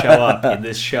he's going to show up in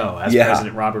this show as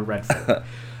President Robert Redford.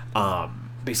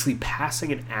 Basically,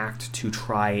 passing an act to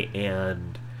try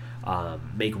and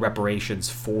make reparations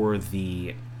for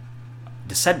the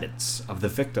descendants of the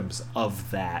victims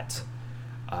of that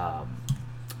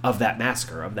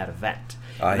massacre, of that event.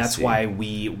 And that's why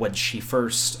when she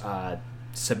first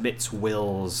submits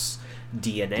Will's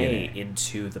DNA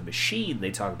into the machine,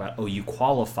 they talk about, you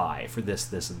qualify for this,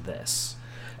 this, and this.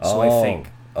 So I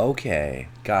think... Okay,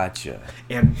 gotcha.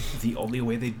 And the only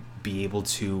way they'd be able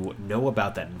to know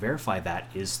about that and verify that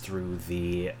is through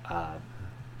the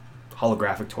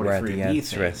holographic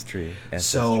 23andMe thing.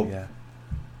 So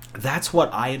that's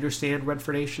what I understand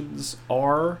Redfordations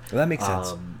are. Well, that makes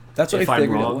sense. That's what I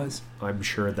figured it was. I'm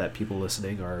sure that people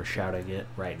listening are shouting it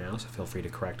right now, so feel free to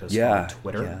correct us on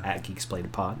Twitter at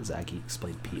GeekSplainedPod. Is at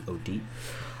GeekSplainedPod.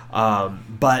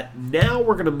 But now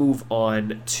we're going to move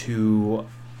on to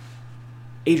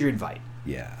Adrian Veidt.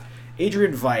 Yeah.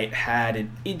 Adrian Veidt had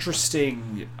an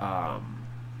interesting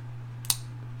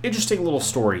little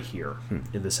story here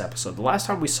in this episode. The last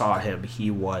time we saw him,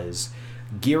 he was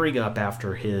gearing up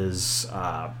after his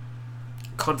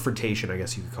confrontation, I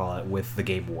guess you could call it, with the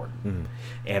Game Warden.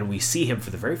 And we see him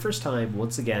for the very first time,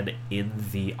 once again, in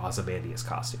the Ozymandias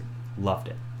costume. Loved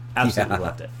it. Absolutely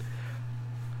loved it.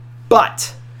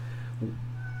 But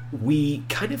we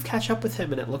kind of catch up with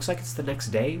him, and it looks like it's the next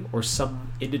day or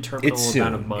some indeterminate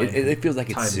amount of money. It feels like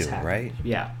it's soon, right?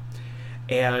 Yeah.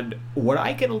 And what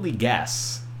I can only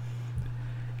guess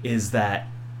is that...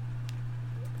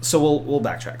 So we'll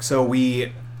backtrack. So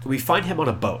we find him on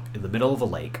a boat in the middle of a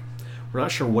lake. We're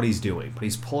not sure what he's doing, but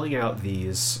he's pulling out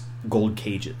these gold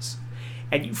cages.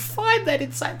 And you find that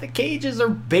inside the cages are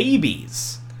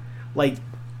babies. Like,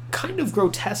 kind of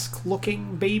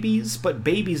grotesque-looking babies, but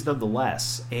babies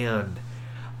nonetheless. And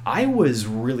I was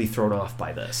really thrown off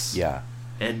by this. Yeah.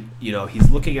 And, he's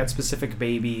looking at specific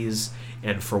babies,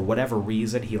 and for whatever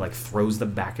reason, he, throws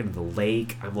them back into the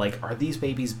lake. I'm like, are these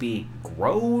babies being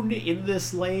grown in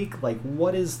this lake? Like,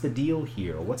 what is the deal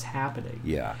here? What's happening?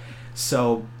 Yeah.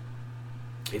 So,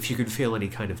 if you can feel any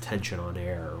kind of tension on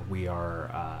air, we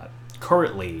are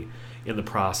currently in the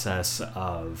process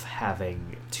of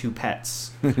having two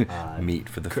pets meet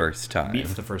for the first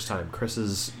time.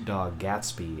 Chris's dog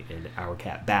Gatsby and our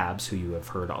cat Babs, who you have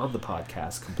heard on the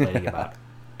podcast complaining about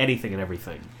anything and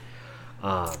everything,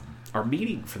 are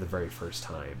meeting for the very first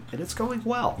time, and it's going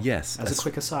well. Yes. As a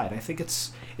quick aside, I think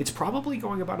it's probably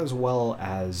going about as well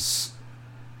as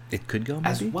it could go. Maybe?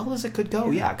 As well as it could go,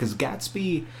 yeah. Because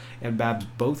Gatsby and Babs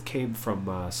both came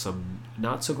from some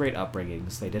not so great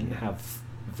upbringings. They didn't have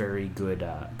very good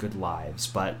lives,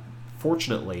 but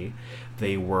fortunately,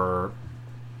 they were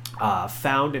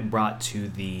found and brought to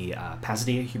the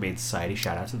Pasadena Humane Society.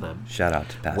 Shout out to them. Shout out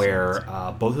to Pasadena.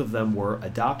 Where both of them were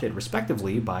adopted,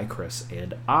 respectively, by Chris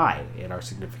and I, and our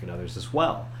significant others as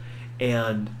well.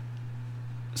 And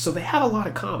so they have a lot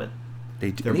in common. They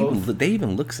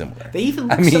even look similar. They even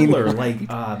look similar. Like,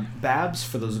 Babs,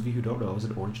 for those of you who don't know, is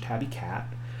an orange tabby cat.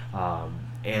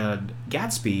 And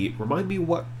Gatsby, remind me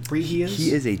what breed he is?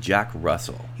 He is a Jack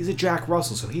Russell. He's a Jack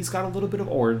Russell, so he's got a little bit of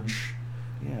orange,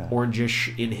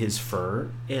 orangish in his fur,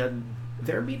 and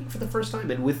they're meeting for the first time.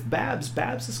 And with Babs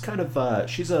is kind of,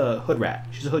 she's a hood rat.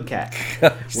 She's a hood cat.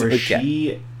 Where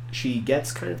she she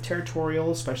gets kind of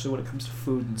territorial, especially when it comes to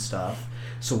food and stuff.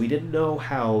 So we didn't know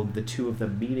how the two of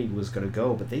them meeting was going to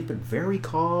go, but they've been very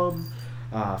calm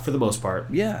for the most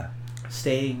part. Yeah.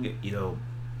 Staying,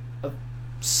 a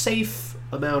safe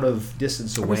amount of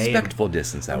distance away. Respectful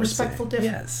distance, I would say. Respectful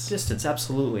distance,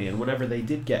 absolutely. And whenever they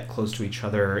did get close to each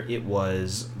other, it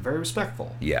was very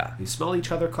respectful. Yeah. They smelled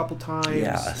each other a couple times.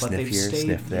 Yeah, a but sniff here,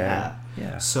 sniff there.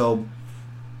 Yeah. So,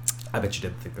 I bet you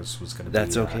didn't think this was going to be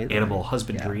That's okay, animal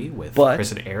husbandry with but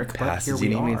Chris and Eric, but here we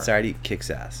Pasadena are. Humane Society kicks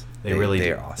ass. They really do.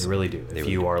 They're awesome. They really do. They If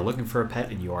really you do. are looking for a pet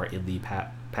and you are in the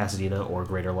Pasadena or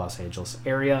greater Los Angeles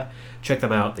area, check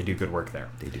them out. They do good work there.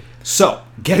 They do. So,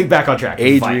 getting back on track.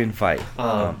 Adrian Veidt.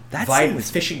 That scene Veidt was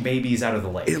fishing babies out of the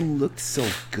lake. It looked so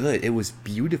good. It was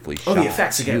beautifully shot. Oh, the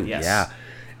effects again, too. yes.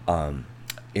 Yeah.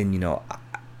 And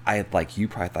I like you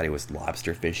probably thought it was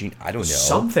lobster fishing. I don't know.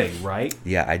 Something, right?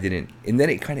 Yeah, I didn't. And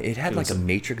then it had like was a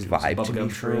Matrix vibe to me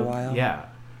bubblegum for a shrimp. while. Yeah.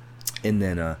 And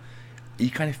then you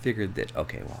kind of figured that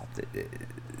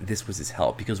this was his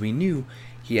help because we knew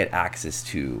he had access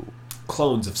to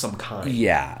Clones of some kind.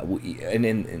 Yeah,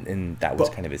 and that was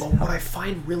kind of his But help. what I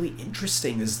find really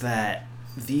interesting is that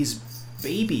these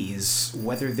babies,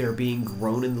 whether they're being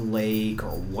grown in the lake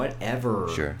or whatever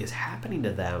Sure. is happening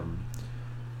to them,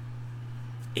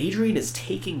 Adrian is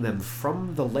taking them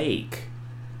from the lake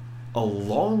a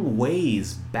long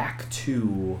ways back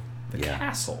to the Yeah.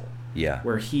 castle, Yeah.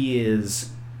 where he is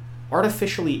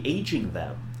artificially aging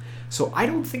them. So I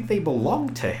don't think they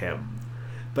belong to him,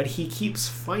 but he keeps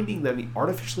finding them,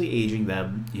 artificially aging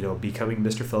them, becoming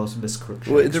Mr. Phillips and Miss Crookshanks.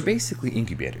 Well, they're basically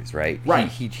incubators, right? Right.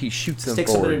 He shoots them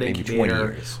Sticks them in forward an maybe incubator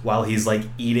 20 years. while he's like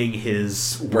eating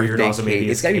his weird Birthday Ozymandias cake.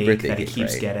 It's gotta be cake birthday that he cake,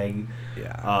 keeps right? getting.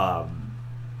 Yeah.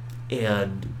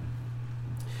 And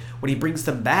when he brings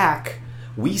them back,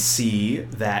 we see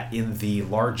that in the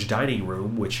large dining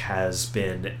room, which has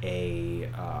been a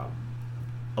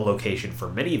location for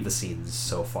many of the scenes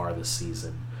so far this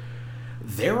season,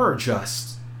 there are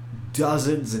just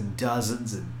dozens and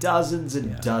dozens and dozens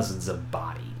and dozens of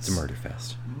bodies. It's a murder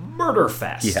fest. Murder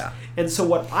fest. Yeah. And so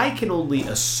what I can only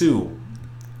assume,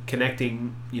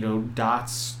 connecting,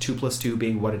 dots, 2 + 2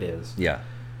 being what it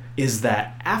is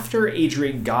that after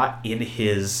Adrian got in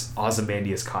his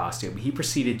Ozymandias costume, he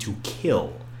proceeded to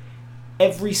kill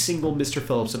every single Mr.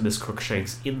 Phillips and Miss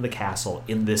Crookshanks in the castle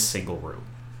in this single room.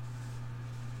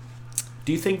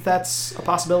 Do you think that's a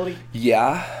possibility?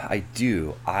 Yeah, I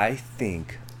do. I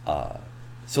think.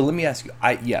 So let me ask you.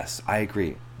 Yes, I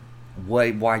agree.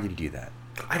 Why did he do that?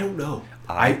 I don't know.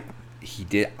 He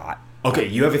did. Okay,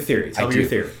 you have a theory. Tell me your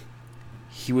theory.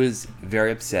 He was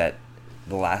very upset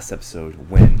the last episode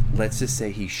when, let's just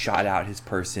say, he shot out his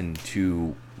person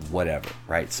to whatever,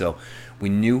 right? So we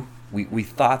knew, we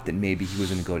thought that maybe he was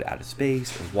going to go to outer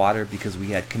space or water because we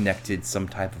had connected some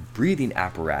type of breathing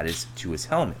apparatus to his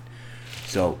helmet.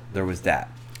 So there was that.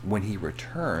 When he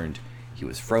returned, he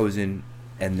was frozen,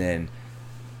 and then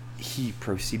he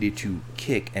proceeded to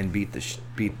kick and beat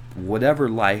whatever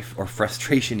life or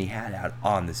frustration he had out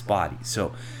on this body.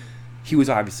 So he was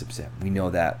obviously upset. We know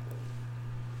that.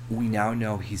 We now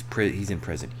know he's in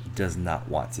prison. He does not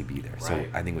want to be there. Right. So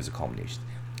I think it was a culmination.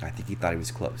 I think he thought he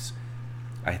was close.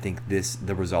 I think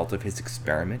the result of his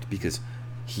experiment, because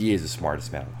he is the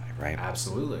smartest man alive, right?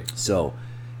 Absolutely. So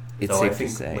it's Though safe I think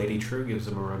to say. Lady True gives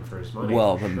him a run for his money.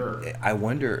 Well, for sure. I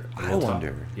wonder.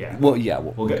 Yeah. Well, yeah,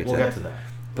 We'll get to that.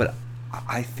 But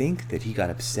I think that he got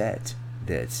upset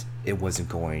that it wasn't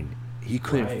going. He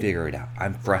couldn't figure it out.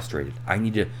 I'm frustrated. I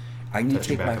need to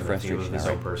take my frustration of his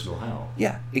out. own personal hell.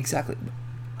 Yeah, exactly.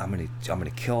 I'm gonna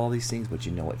kill all these things, but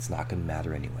it's not gonna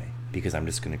matter anyway because I'm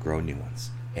just gonna grow new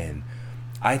ones. And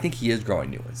I think he is growing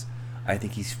new ones. I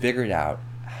think he's figured out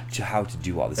how to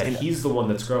do all this. That And he's the one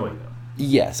that's growing them.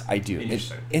 yes, I do.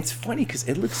 Interesting. It's funny because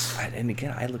it looks, and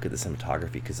again, I look at the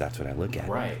cinematography because that's what I look at.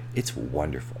 Right. It's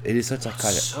wonderful. It is such a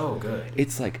kind of So good.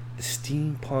 It's like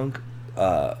steampunk,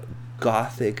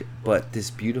 gothic, but this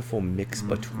beautiful mix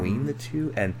between the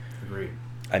two. And Agreed.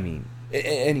 I mean,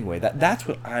 anyway, that's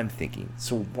what I'm thinking.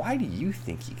 So why do you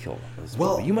think he killed all those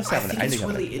Well, people? You must have I think it's idea.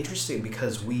 really interesting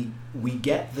because we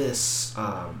get this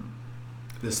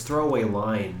this throwaway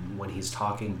line when he's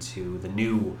talking to the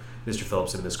new Mr.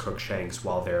 Phillips and Miss Crookshanks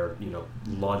while they're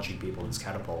launching people in his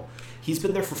catapult. He's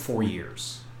been there for 4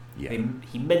 years. Yeah.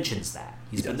 He mentions that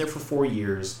he's been does. there for 4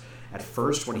 years. At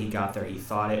first, when he got there, he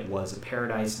thought it was a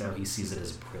paradise. Now he sees it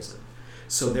as a prison.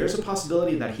 So there's a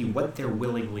possibility that he went there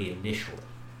willingly initially,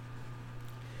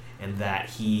 and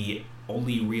that he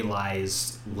only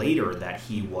realized later that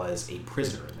he was a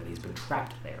prisoner and that he's been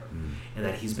trapped there, and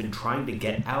that he's been trying to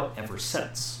get out ever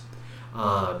since.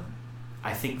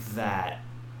 I think that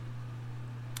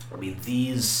I mean,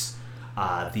 these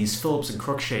Phillips and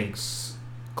Crookshanks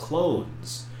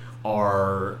clones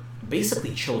are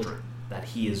basically children that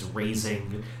he is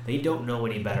raising. They don't know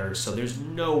any better, so there's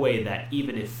no way that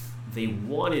even if they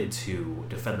wanted to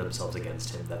defend themselves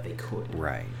against him, that they could.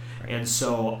 Right. And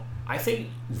so I think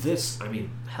this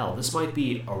might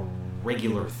be a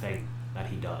regular thing that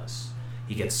he does.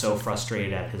 He gets so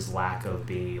frustrated at his lack of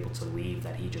being able to leave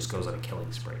that he just goes on a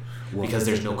killing spree because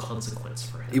there's no consequence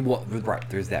for him. Right,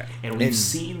 there's that. And we've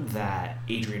seen that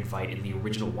Adrian Veidt in the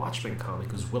original Watchmen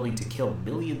comic was willing to kill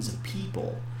millions of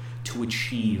people to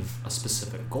achieve a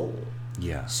specific goal.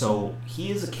 Yeah. So he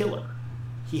is a killer.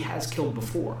 He has killed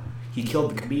before. He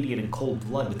killed the comedian in cold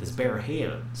blood with his bare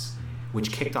hands,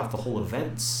 which kicked off the whole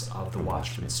events of the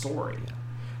Watchmen story.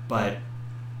 But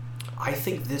I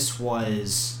think this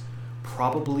was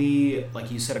probably,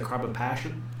 like you said, a crime of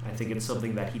passion. I think it's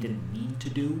something that he didn't need to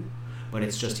do, but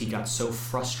it's just he got so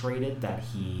frustrated that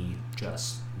he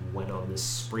just went on this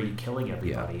spree killing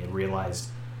everybody and realized,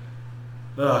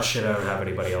 oh shit, I don't have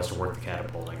anybody else to work the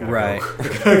catapult. I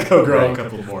gotta go grow a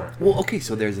couple more. Well, okay,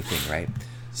 so there's the thing, right?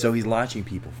 So he's launching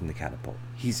people from the catapult.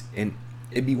 And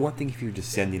it'd be one thing if you're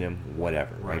just sending them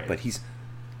whatever, right? But he's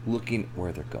looking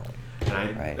where they're going.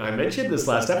 And I mentioned this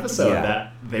last episode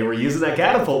that they were using that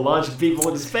catapult launching people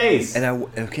into space. And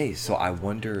so I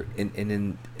wonder,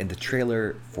 in the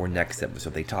trailer for next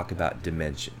episode, they talk about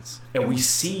dimensions. And we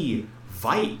see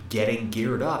Veidt getting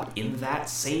geared up in that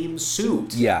same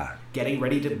suit. Yeah. Getting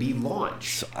ready to be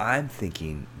launched. So I'm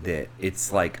thinking that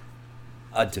it's like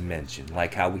a dimension,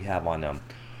 like how we have on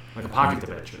like a pocket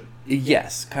dimension.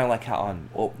 Yes, kind of like how on,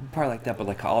 well, probably like that, but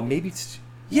like maybe it's,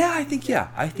 I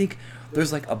think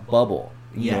there's like a bubble,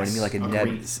 you know what I mean, like a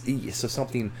net. So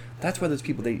something, that's why those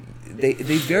people, they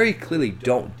very clearly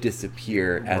don't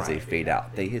disappear as they fade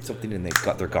out. They hit something and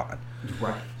they're gone.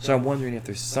 Right. So I'm wondering if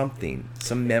there's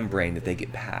some membrane that they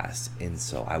get past, and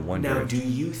so I wonder. Now, do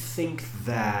you think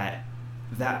that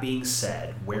being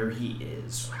said, where he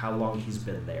is, how long he's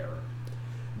been there,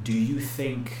 do you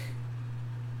think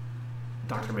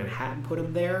Dr. Manhattan put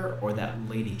him there, or that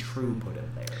Lady True put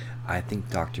him there? I think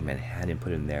Dr. Manhattan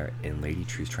put him there, and Lady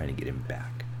True's trying to get him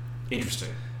back. Interesting.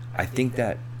 I think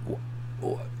that...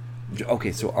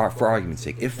 Okay, so for argument's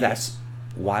sake, if that's...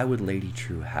 Why would Lady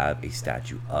True have a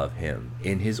statue of him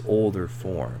in his older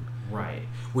form? Right.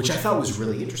 Which I thought was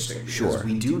really interesting. Because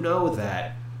we do know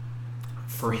that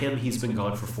for him, he's been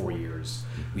gone for 4 years.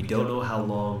 We don't know how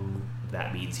long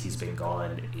that means he's been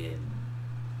gone in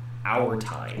our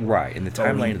time. Right, in the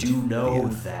timeline. But we do know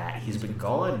that he's been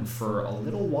gone for a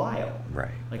little while.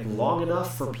 Right. Like long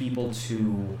enough for people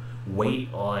to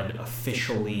wait on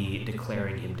officially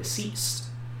declaring him deceased.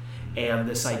 And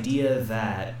this idea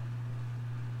that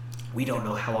we don't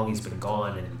know how long he's been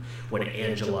gone, and when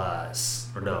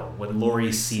when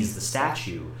Laurie sees the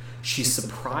statue, she's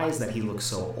surprised that he looks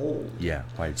so old. Yeah.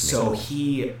 So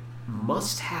he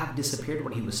must have disappeared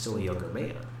when he was still a younger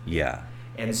man. Yeah.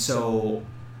 And so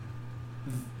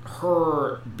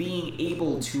her being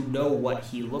able to know what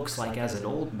he looks like as an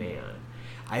old man,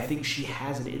 I think she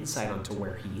has an insight onto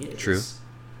where he is. True.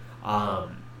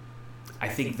 I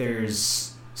think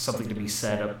there's something to be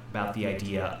said about the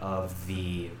idea of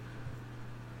the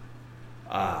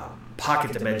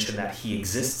pocket dimension that he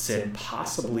exists in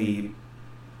possibly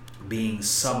being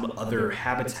some other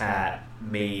habitat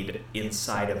made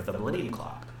inside of the Millennium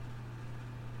Clock.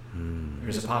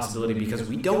 There's a possibility because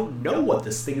we don't know what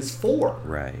this thing is for.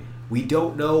 Right. We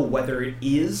don't know whether it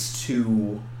is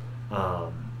to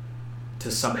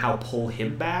somehow pull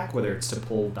him back, whether it's to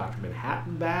pull Dr.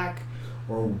 Manhattan back,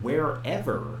 or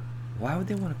wherever. Why would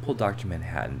they want to pull Dr.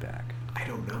 Manhattan back? I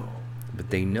don't know. But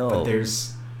they know. But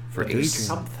there's Adrian,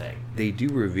 something. They do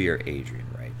revere Adrian,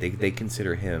 right? They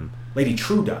consider him. Lady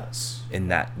True does. In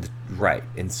that, right.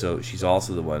 And so she's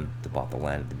also the one that bought the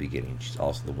land at the beginning. She's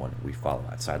also the one that we follow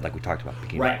outside, like we talked about at the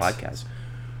beginning of the podcast,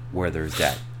 where there's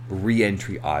that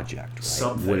re-entry object, right?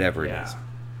 Something, whatever it is.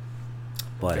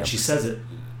 But and she says it.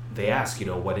 They ask,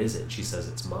 what is it? She says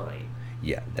it's mine.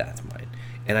 Yeah, that's mine.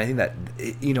 And I think that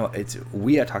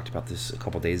we had talked about this a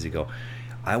couple days ago.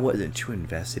 I wasn't too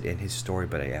invested in his story,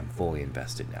 but I am fully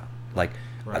invested now. Like,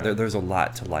 there's a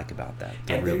lot to like about that.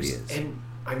 There really is. And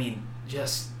I mean,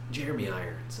 just Jeremy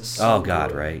Irons is so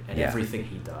good, right? And everything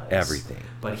he does. Everything.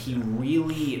 But he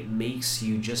really makes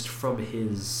you, just from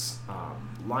his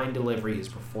line delivery, his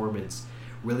performance,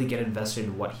 really get invested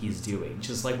in what he's doing.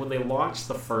 Just like when they launched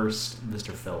the first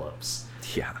Mr. Phillips.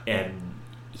 Yeah. And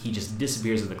he just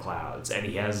disappears in the clouds, and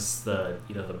he has the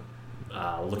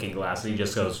looking glass, and he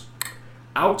just goes,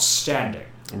 outstanding.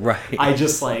 Right. I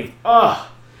just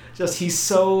Just he's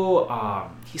so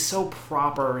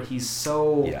proper. He's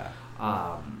so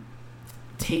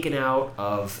taken out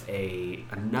of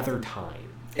another time.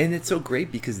 And it's so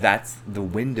great because that's the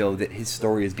window that his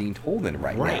story is being told in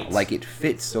right now. Like, it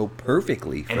fits so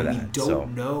perfectly for that. And we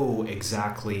don't know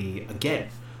exactly, again,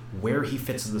 where he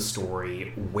fits in the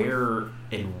story, where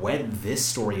and when this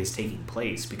story is taking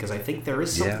place, because I think there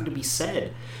is something to be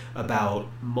said about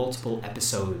multiple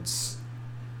episodes,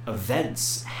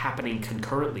 events happening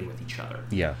concurrently with each other.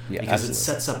 Yeah, because absolutely. it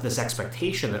sets up this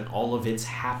expectation that all of it's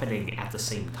happening at the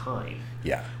same time.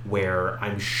 Yeah. Where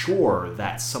I'm sure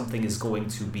that something is going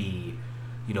to be,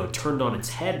 turned on its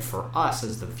head for us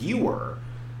as the viewer,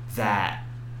 that,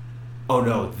 oh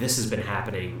no, this has been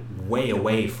happening way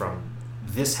away from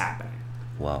this happening.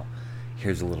 Well,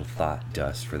 here's a little thought,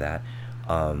 Dust, for that.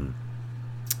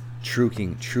 True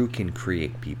can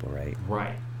create people, right?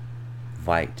 Right.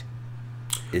 Vite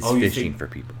is fishing for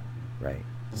people, right?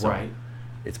 So right.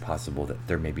 It's possible that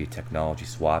there may be a technology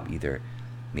swap. Either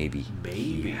maybe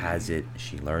he has it,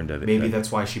 she learned of it. Maybe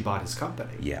that's why she bought his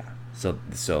company. Yeah. So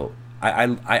I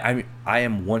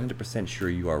am 100% sure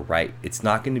you are right. It's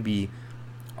not going to be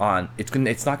on.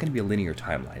 It's not going to be a linear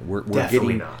timeline. We're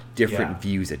getting different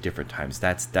views at different times.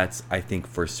 That's I think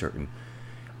for certain.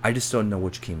 I just don't know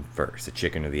which came first, the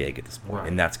chicken or the egg at this point. Right.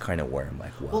 And that's kind of where I'm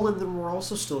like, well. Well, and then we're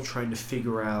also still trying to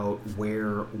figure out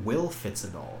where Will fits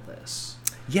into all this.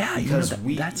 Yeah, because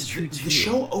that's true too. The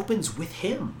show opens with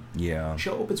him. Yeah. The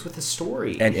show opens with his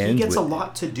story. And he gets a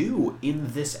lot to do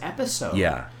in this episode.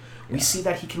 Yeah. We see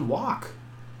that he can walk.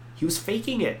 He was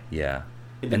faking it. Yeah.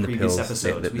 In the previous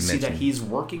episodes. We see that he's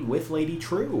working with Lady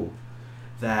True.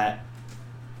 That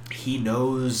he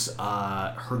knows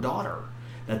her daughter.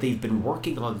 That they've been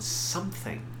working on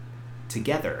something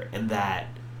together. And that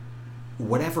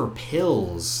whatever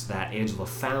pills that Angela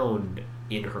found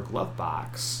in her glove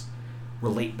box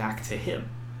relate back to him.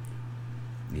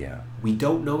 Yeah. We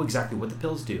don't know exactly what the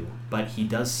pills do, but he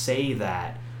does say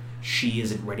that she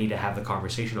isn't ready to have the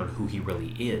conversation on who he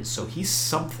really is. So he's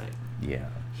something. Yeah.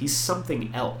 He's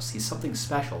something else. He's something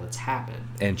special that's happened.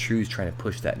 And True's trying to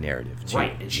push that narrative too.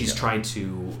 Right, and she's trying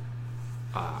to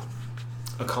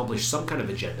accomplish some kind of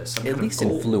agenda, some kind of goal. At least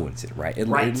influence it, right? At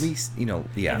least,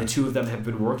 yeah. And the two of them have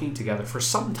been working together for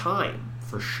some time,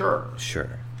 for sure.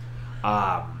 Sure.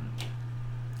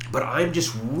 But I'm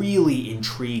just really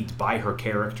intrigued by her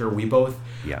character. We both,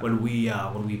 when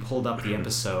we pulled up the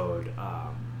episode,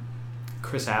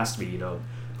 Chris asked me,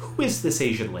 who is this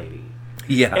Asian lady?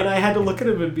 Yeah. And I had to look at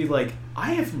him and be like,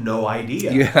 I have no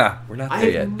idea. Yeah, we're not there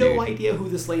yet, I have no idea who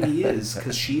this lady is,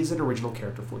 because she is an original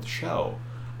character for the show.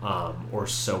 Or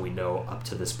so we know up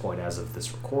to this point as of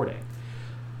this recording.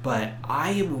 But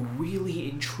I am really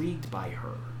intrigued by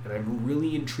her. And I'm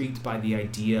really intrigued by the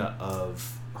idea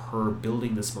of her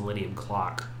building this Millennium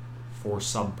Clock for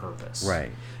some purpose.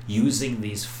 Right. Using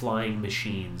these flying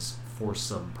machines for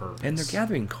some purpose. And they're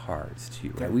gathering cars,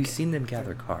 too, right? We've seen them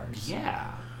gather cars.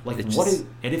 Yeah. Like,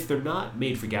 and if they're not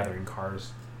made for gathering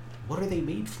cars, what are they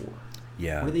made for?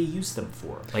 Yeah. What do they use them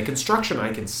for? Like, construction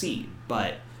I can see,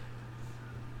 but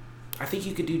I think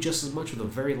you could do just as much with a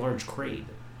very large crane.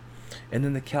 And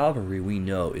then the cavalry, we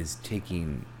know,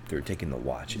 they're taking the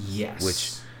watches. Yes.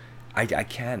 Which I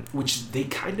can't... Which they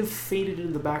kind of faded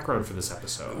in the background for this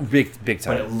episode. Big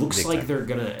time. But it looks like they're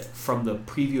going to, from the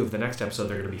preview of the next episode,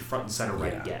 they're going to be front and center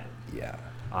again. Yeah.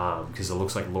 Because it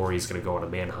looks like Laurie's going to go on a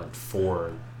manhunt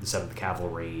for the 7th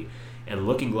Cavalry, and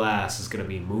Looking Glass is going to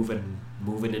be moving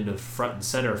into front and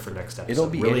center for next episode. It'll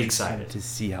be really excited to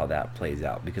see how that plays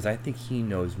out, because I think he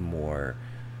knows more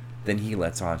than he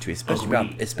lets on to, especially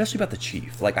about the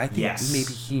chief. Like, I think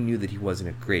maybe he knew that he wasn't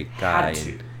a great guy.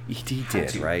 He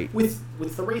did, right? With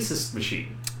the racist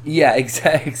machine. Yeah,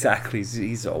 exactly.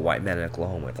 He's a white man in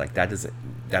Oklahoma. Like, that doesn't,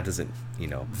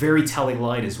 Very telling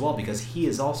line as well, because he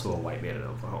is also a white man in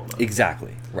Oklahoma.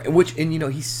 Exactly. Right. Which, and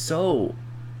he's so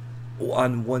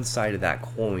on one side of that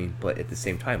coin, but at the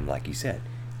same time, like you said,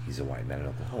 he's a white man in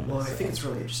Oklahoma. Well, I think it's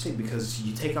really interesting because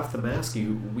you take off the mask,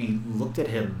 we looked at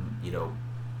him,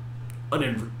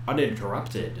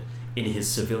 uninterrupted in his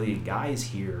civilian guise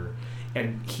here,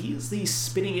 and he is the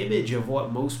spitting image of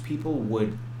what most people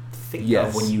would think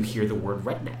of when you hear the word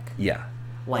redneck. Yeah.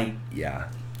 Like,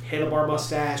 handlebar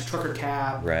mustache, trucker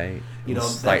cap. Right.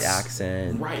 Slight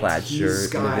accent, plaid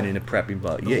shirt, living in a preppy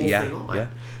boat. Yeah.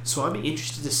 So I'm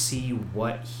interested to see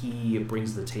what he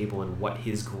brings to the table and what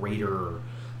his greater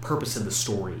purpose in the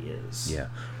story is. Yeah.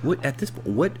 What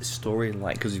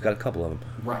storyline, because you've got a couple of them.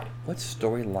 Right. What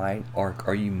storyline arc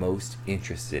are you most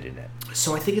interested in it?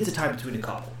 So I think it's a tie between a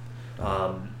couple.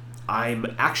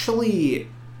 I'm actually,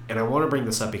 and I want to bring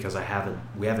this up because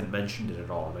we haven't mentioned it at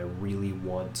all, and I really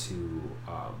want to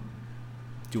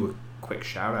do a quick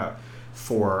shout out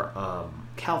for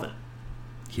Calvin.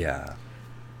 Yeah.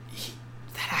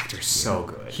 That actor's so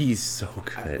good. He's so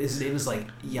good. His name is like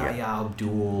Yahya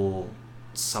Abdul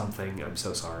something. I'm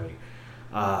so sorry.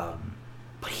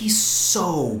 But he's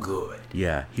so good.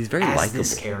 Yeah, he's very as likable.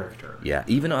 This character. Yeah,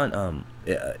 even on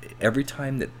every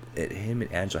time that him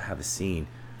and Angela have a scene,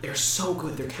 they're so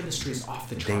good. Their chemistry is off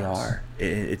the charts. they are.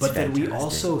 It's but then fantastic. we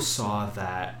also saw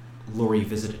that Laurie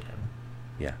visited him,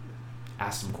 Yeah.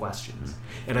 asked him questions,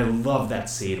 and I love that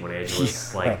scene when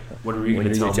Angela's like, "When were you going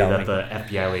to tell me that the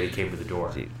FBI lady came to the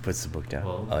door?" She puts the book down.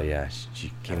 Well, oh yeah,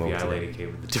 she came over FBI to lady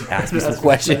came to the door. ask me some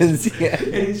questions. Yeah.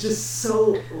 And he's just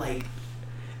so like,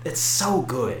 it's so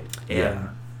good, and Yeah.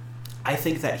 I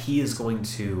think that he is going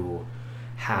to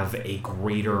have a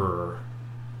greater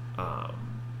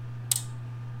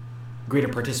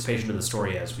participation in the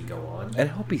story as we go on. And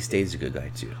I hope he stays a good guy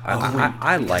too. I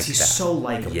Because like he's that. so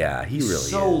likable. Yeah, he really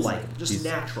so is. likable, just He's-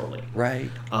 naturally. Right.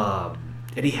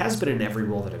 And he has been in every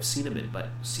role that I've seen him in, but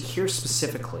see here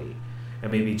specifically,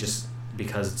 and maybe just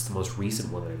because it's the most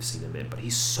recent one that I've seen him in, but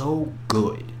he's so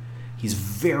good. He's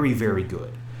very, very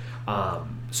good.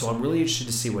 So I'm really interested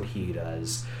to see what he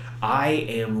does. I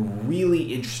am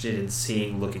really interested in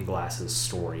seeing Looking Glass's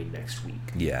story next week.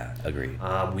 Yeah, agreed.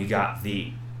 We got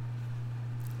the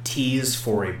tease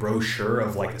for a brochure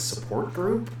of like a support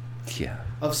group Yeah.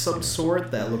 of some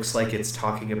sort that looks like it's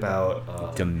talking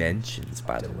about Dimensions,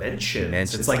 by the way.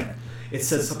 dimensions. It's like it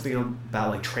says something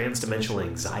about like transdimensional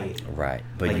anxiety, Right,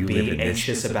 but like you live being in this.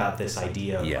 anxious about this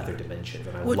idea of Yeah. other dimensions,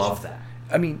 and I Which- love that.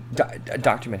 I mean,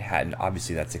 Dr. Manhattan,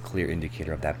 obviously that's a clear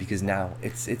indicator of that, because now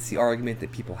it's the argument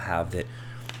that people have that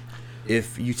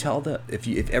if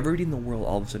everybody in the world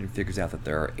all of a sudden figures out that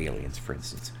there are aliens, for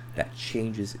instance, that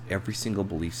changes every single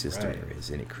belief system Right. there is,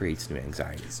 and it creates new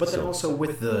anxieties. But then So- also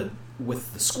with the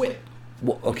squid,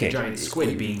 well, okay, the giant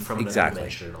squid being from another exactly.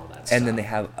 dimension and all that stuff. And then they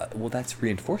have that's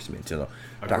reinforcement. You know,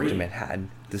 Dr. Agreed. Manhattan,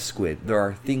 the squid. There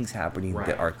are things happening Right.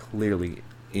 that are clearly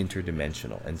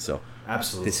interdimensional, and so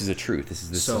Absolutely. this is a truth. This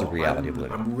is So a reality of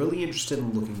living. I'm really interested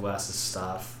in Looking Glass's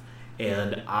stuff,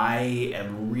 and I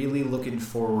am really looking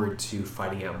forward to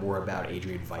finding out more about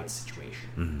Adrian Veidt's situation.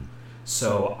 Mm-hmm.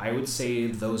 So I would say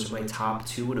those are my top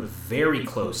two, and a very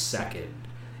close second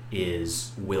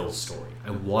is Will's story.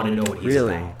 I want to know what he's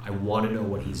Really? about. I want to know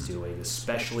what he's doing,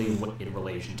 especially in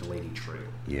relation to Lady True,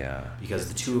 Yeah. because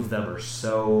the two of them are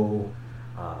so...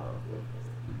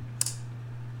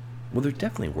 Well, they're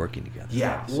definitely working together.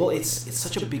 Yeah, well, it's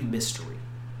such a big mystery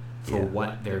for Yeah.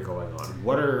 what they're going on.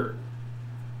 What are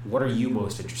you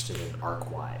most interested in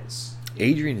arc-wise?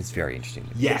 Adrian is very interesting. to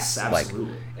me. Yes,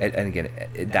 absolutely. And again,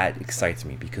 that excites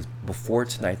me because before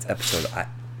tonight's episode,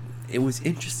 it was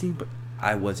interesting, but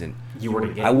I wasn't. You weren't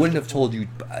engaged. I wouldn't have told you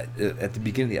at the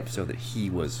beginning of the episode that he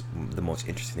was the most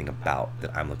interesting thing about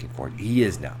that I'm looking forward to. He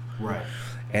is now. Right.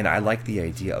 And I like the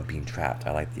idea of being trapped.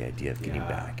 I like the idea of getting Yeah.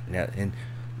 back. Now, and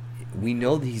we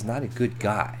know that he's not a good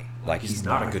guy. Like He's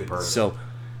not a good person. So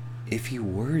if he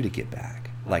were to get back,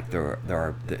 like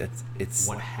it's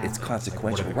What happens? it's Like,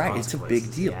 consequential, what are the right? It's a big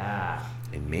consequences? deal. Yeah.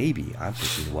 And maybe I'm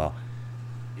thinking, well,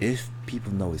 if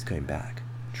people know he's coming back,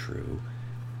 true.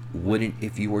 Wouldn't,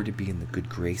 if you were to be in the good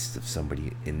graces of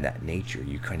somebody in that nature,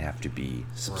 you kind of have to be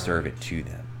subservient to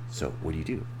them. So what do?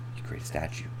 You create a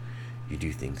statue. You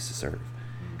do things to serve.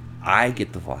 I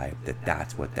get the vibe that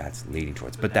that's what that's leading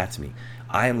towards. But that's me.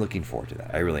 I am looking forward to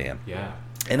that. I really am. Yeah.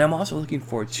 And I'm also looking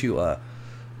forward to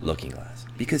Looking Glass,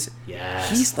 because Yes.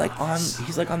 he's like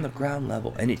on the ground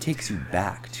level, and it takes you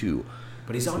back to.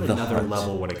 But he's on the another hunt.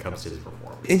 level when it comes to his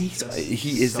performance. And Just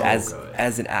he is so as good.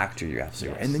 an actor, you're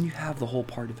absolutely right. Yes. And then you have the whole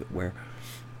part of it where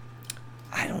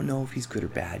I don't know if he's good or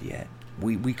bad yet.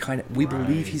 We believe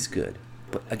Right. he's good,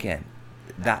 but again,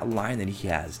 that line that he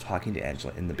has talking to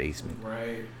Angela in the basement,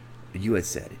 Right. you had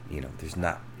said it. There's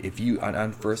not, if you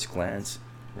on first glance,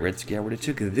 Red Scare would have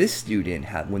took this student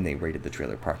when they raided the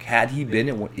trailer park. Had he been,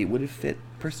 it would have fit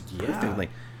perfectly.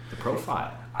 The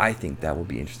profile. I think that will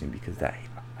be interesting because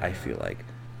I feel like.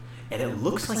 And it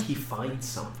looks like he finds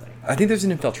something. I think there's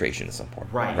an infiltration at some point.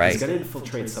 Right. He's going to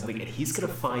infiltrate something, and he's going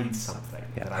to find something.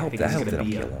 Yeah, that I I hope think that- I is hope going they to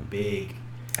be don't a kill him. big...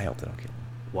 I hope they don't kill him.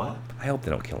 What? I hope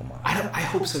they don't kill him off. I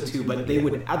hope so too, but they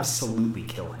would absolutely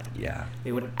kill him. Yeah.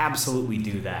 They would absolutely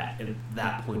do that at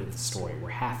that point of the story. We're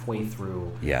halfway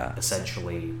through, Yeah.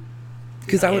 essentially.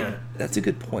 Because Yeah. that's a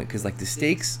good point. Because like the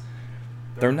stakes,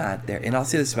 they're not there. And I'll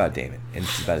say this about Damon, and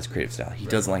this is about his creative style. He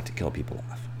doesn't like to kill people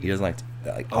off. He doesn't like to,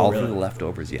 Oh, all really? through the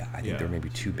leftovers. Yeah, I think Yeah. there may be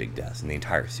 2 big deaths in the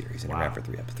entire series, and it ran Wow. for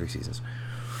 3 seasons.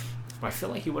 I feel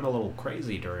like he went a little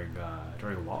crazy during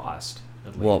Lost.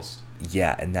 at Well, least.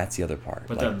 yeah, and that's the other part.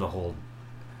 But like, then the whole,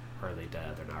 are they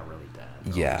dead? They're not really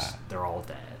dead. Yeah. They're all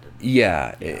dead.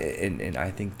 yeah, Yeah. and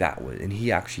I think that was, and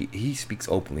he speaks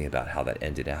openly about how that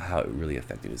ended and how it really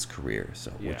affected his career.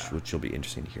 So Yeah. which will be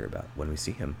interesting to hear about when we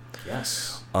see him.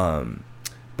 Yes.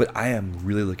 But I am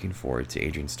really looking forward to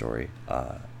Adrian's story,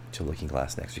 to Looking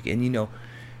Glass next week. And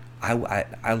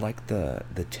I like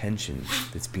the tension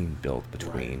that's being built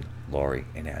between Laurie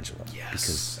and Angela. Yes,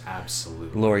 Because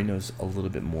absolutely. Laurie knows a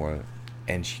little bit more,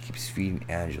 and she keeps feeding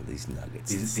Angela these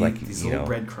nuggets. These It's little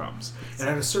breadcrumbs. And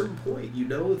at a certain point, you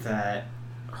know that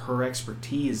her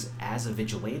expertise as a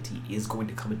vigilante is going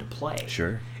to come into play.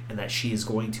 Sure. And that she is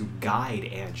going to guide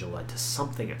Angela to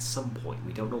something at some point.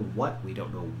 We don't know what, we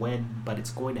don't know when, but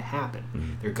it's going to happen.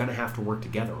 Mm-hmm. They're going to have to work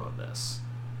together on this.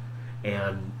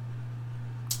 And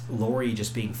Laurie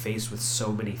just being faced with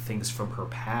so many things from her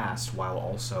past while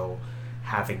also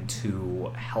having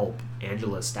to help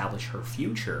Angela establish her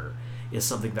future is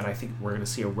something that I think we're going to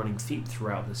see a running theme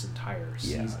throughout this entire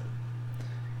season.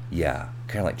 Yeah,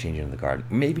 kind of like Changing in the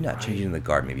Guard. Maybe not Right. Changing in the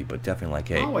Guard, maybe, but definitely like,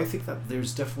 hey. Oh, I think that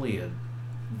there's definitely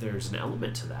there's an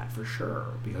element to that for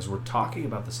sure, because we're talking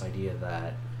about this idea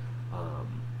that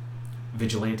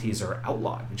vigilantes are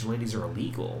outlawed, vigilantes are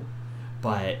illegal,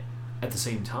 but at the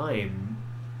same time,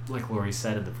 like Laurie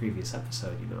said in the previous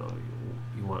episode, do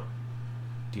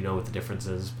you know what the difference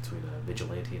is between a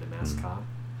vigilante and a masked cop?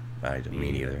 I don't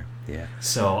mean either. Yeah.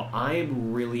 So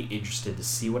I'm really interested to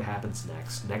see what happens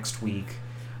next week.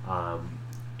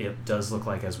 It does look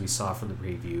like, as we saw from the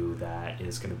preview, that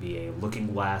is going to be a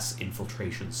Looking Glass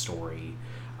infiltration story.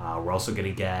 We're also going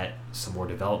to get some more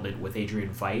development with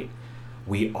Adrian Veidt.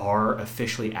 We are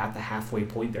officially at the halfway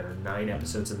point. There are 9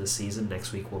 episodes in this season.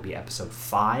 Next week will be episode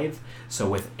 5. So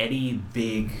with any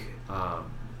big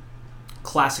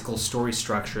classical story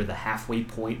structure, the halfway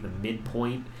point, the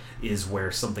midpoint, is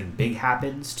where something big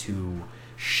happens to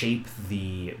shape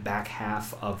the back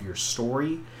half of your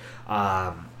story.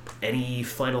 Any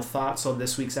final thoughts on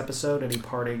this week's episode? Any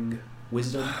parting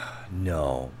wisdom?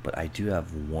 No, but I do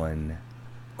have one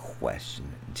question.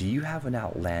 Do you have an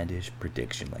outlandish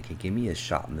prediction? Like, hey, give me a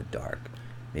shot in the dark,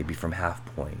 maybe from half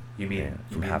point.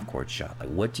 From half court shot. Like,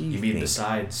 what do you think? You mean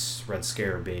besides Red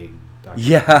Scare being Dr.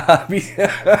 Yeah.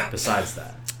 Besides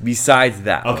that. Besides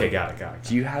that. Okay, like, got it.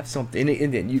 Do you have something?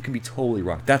 And then you can be totally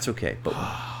wrong. That's okay.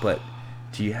 But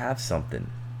do you have something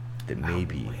that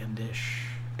maybe? Outlandish.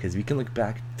 Because we can look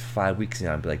back 5 weeks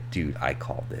now and be like, dude, I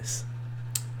call this.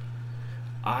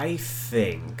 I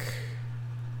think,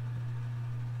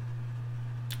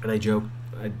 and I joked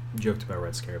about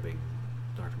Red Scare being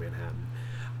Dr. Manhattan.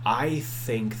 I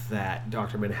think that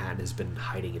Dr. Manhattan has been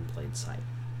hiding in plain sight.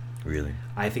 Really?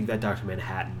 I think that Dr.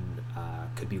 Manhattan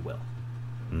could be Will.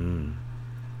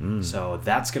 So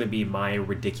that's going to be my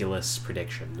ridiculous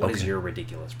prediction. What is your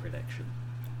ridiculous prediction?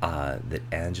 That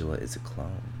Angela is a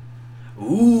clone.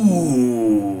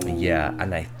 Ooh. Yeah,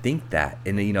 and I think that,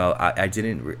 and I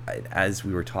didn't, as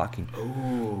we were talking,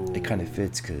 it kind of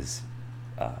fits because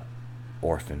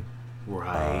orphan.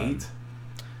 Right.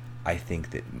 I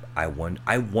think that I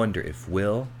wonder if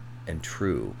Will and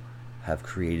True have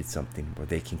created something where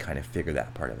they can kind of figure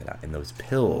that part of it out. And those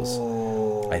pills,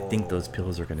 I think those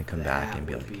pills are going to come back and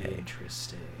be like, hey.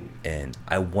 Interesting. And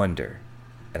I wonder,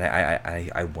 and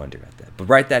I wonder at that. But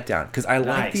write that down, because I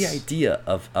like the idea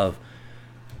of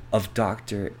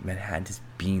Dr. Manhattan just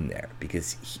being there,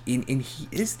 because he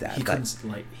is that. He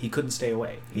couldn't stay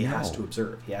away. He has to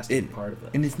observe. He has to be part of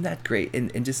it. And isn't that great?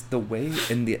 And just the way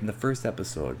in the first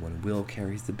episode when Will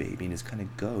carries the baby and just kind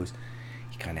of goes,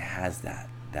 he kind of has that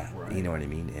right. You know what I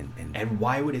mean? And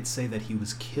why would it say that he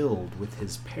was killed with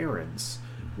his parents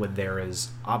when there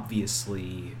is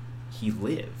obviously he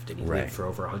lived and he lived for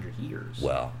over 100 years?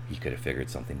 Well, he could have figured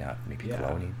something out, maybe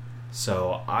cloning.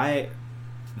 So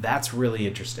that's really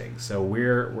interesting. So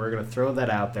we're going to throw that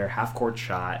out there. Half court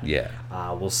shot. Yeah.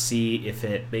 We'll see if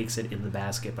it makes it in the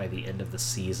basket by the end of the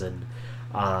season.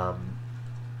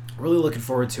 Really looking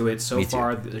forward to it. So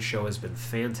far, the show has been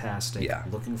fantastic. Yeah.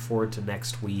 Looking forward to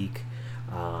next week.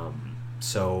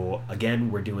 So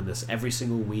again, we're doing this every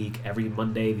single week, every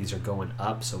Monday. These are going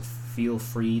up, so feel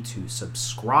free to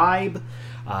subscribe.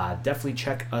 Definitely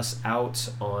check us out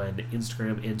on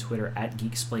Instagram and Twitter at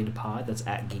GeekSplainedPod. That's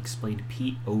at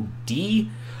GeekSplainedPod.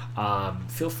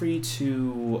 Feel free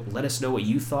to let us know what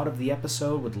you thought of the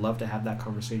episode. Would love to have that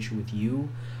conversation with you.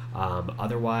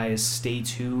 Otherwise, stay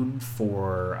tuned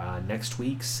for next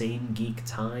week. Same geek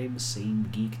time, same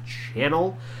geek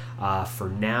channel. For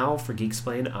now, for Geek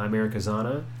Explained, I'm Eric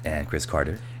Azana. And Chris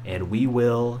Carter. And we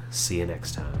will see you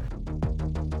next time.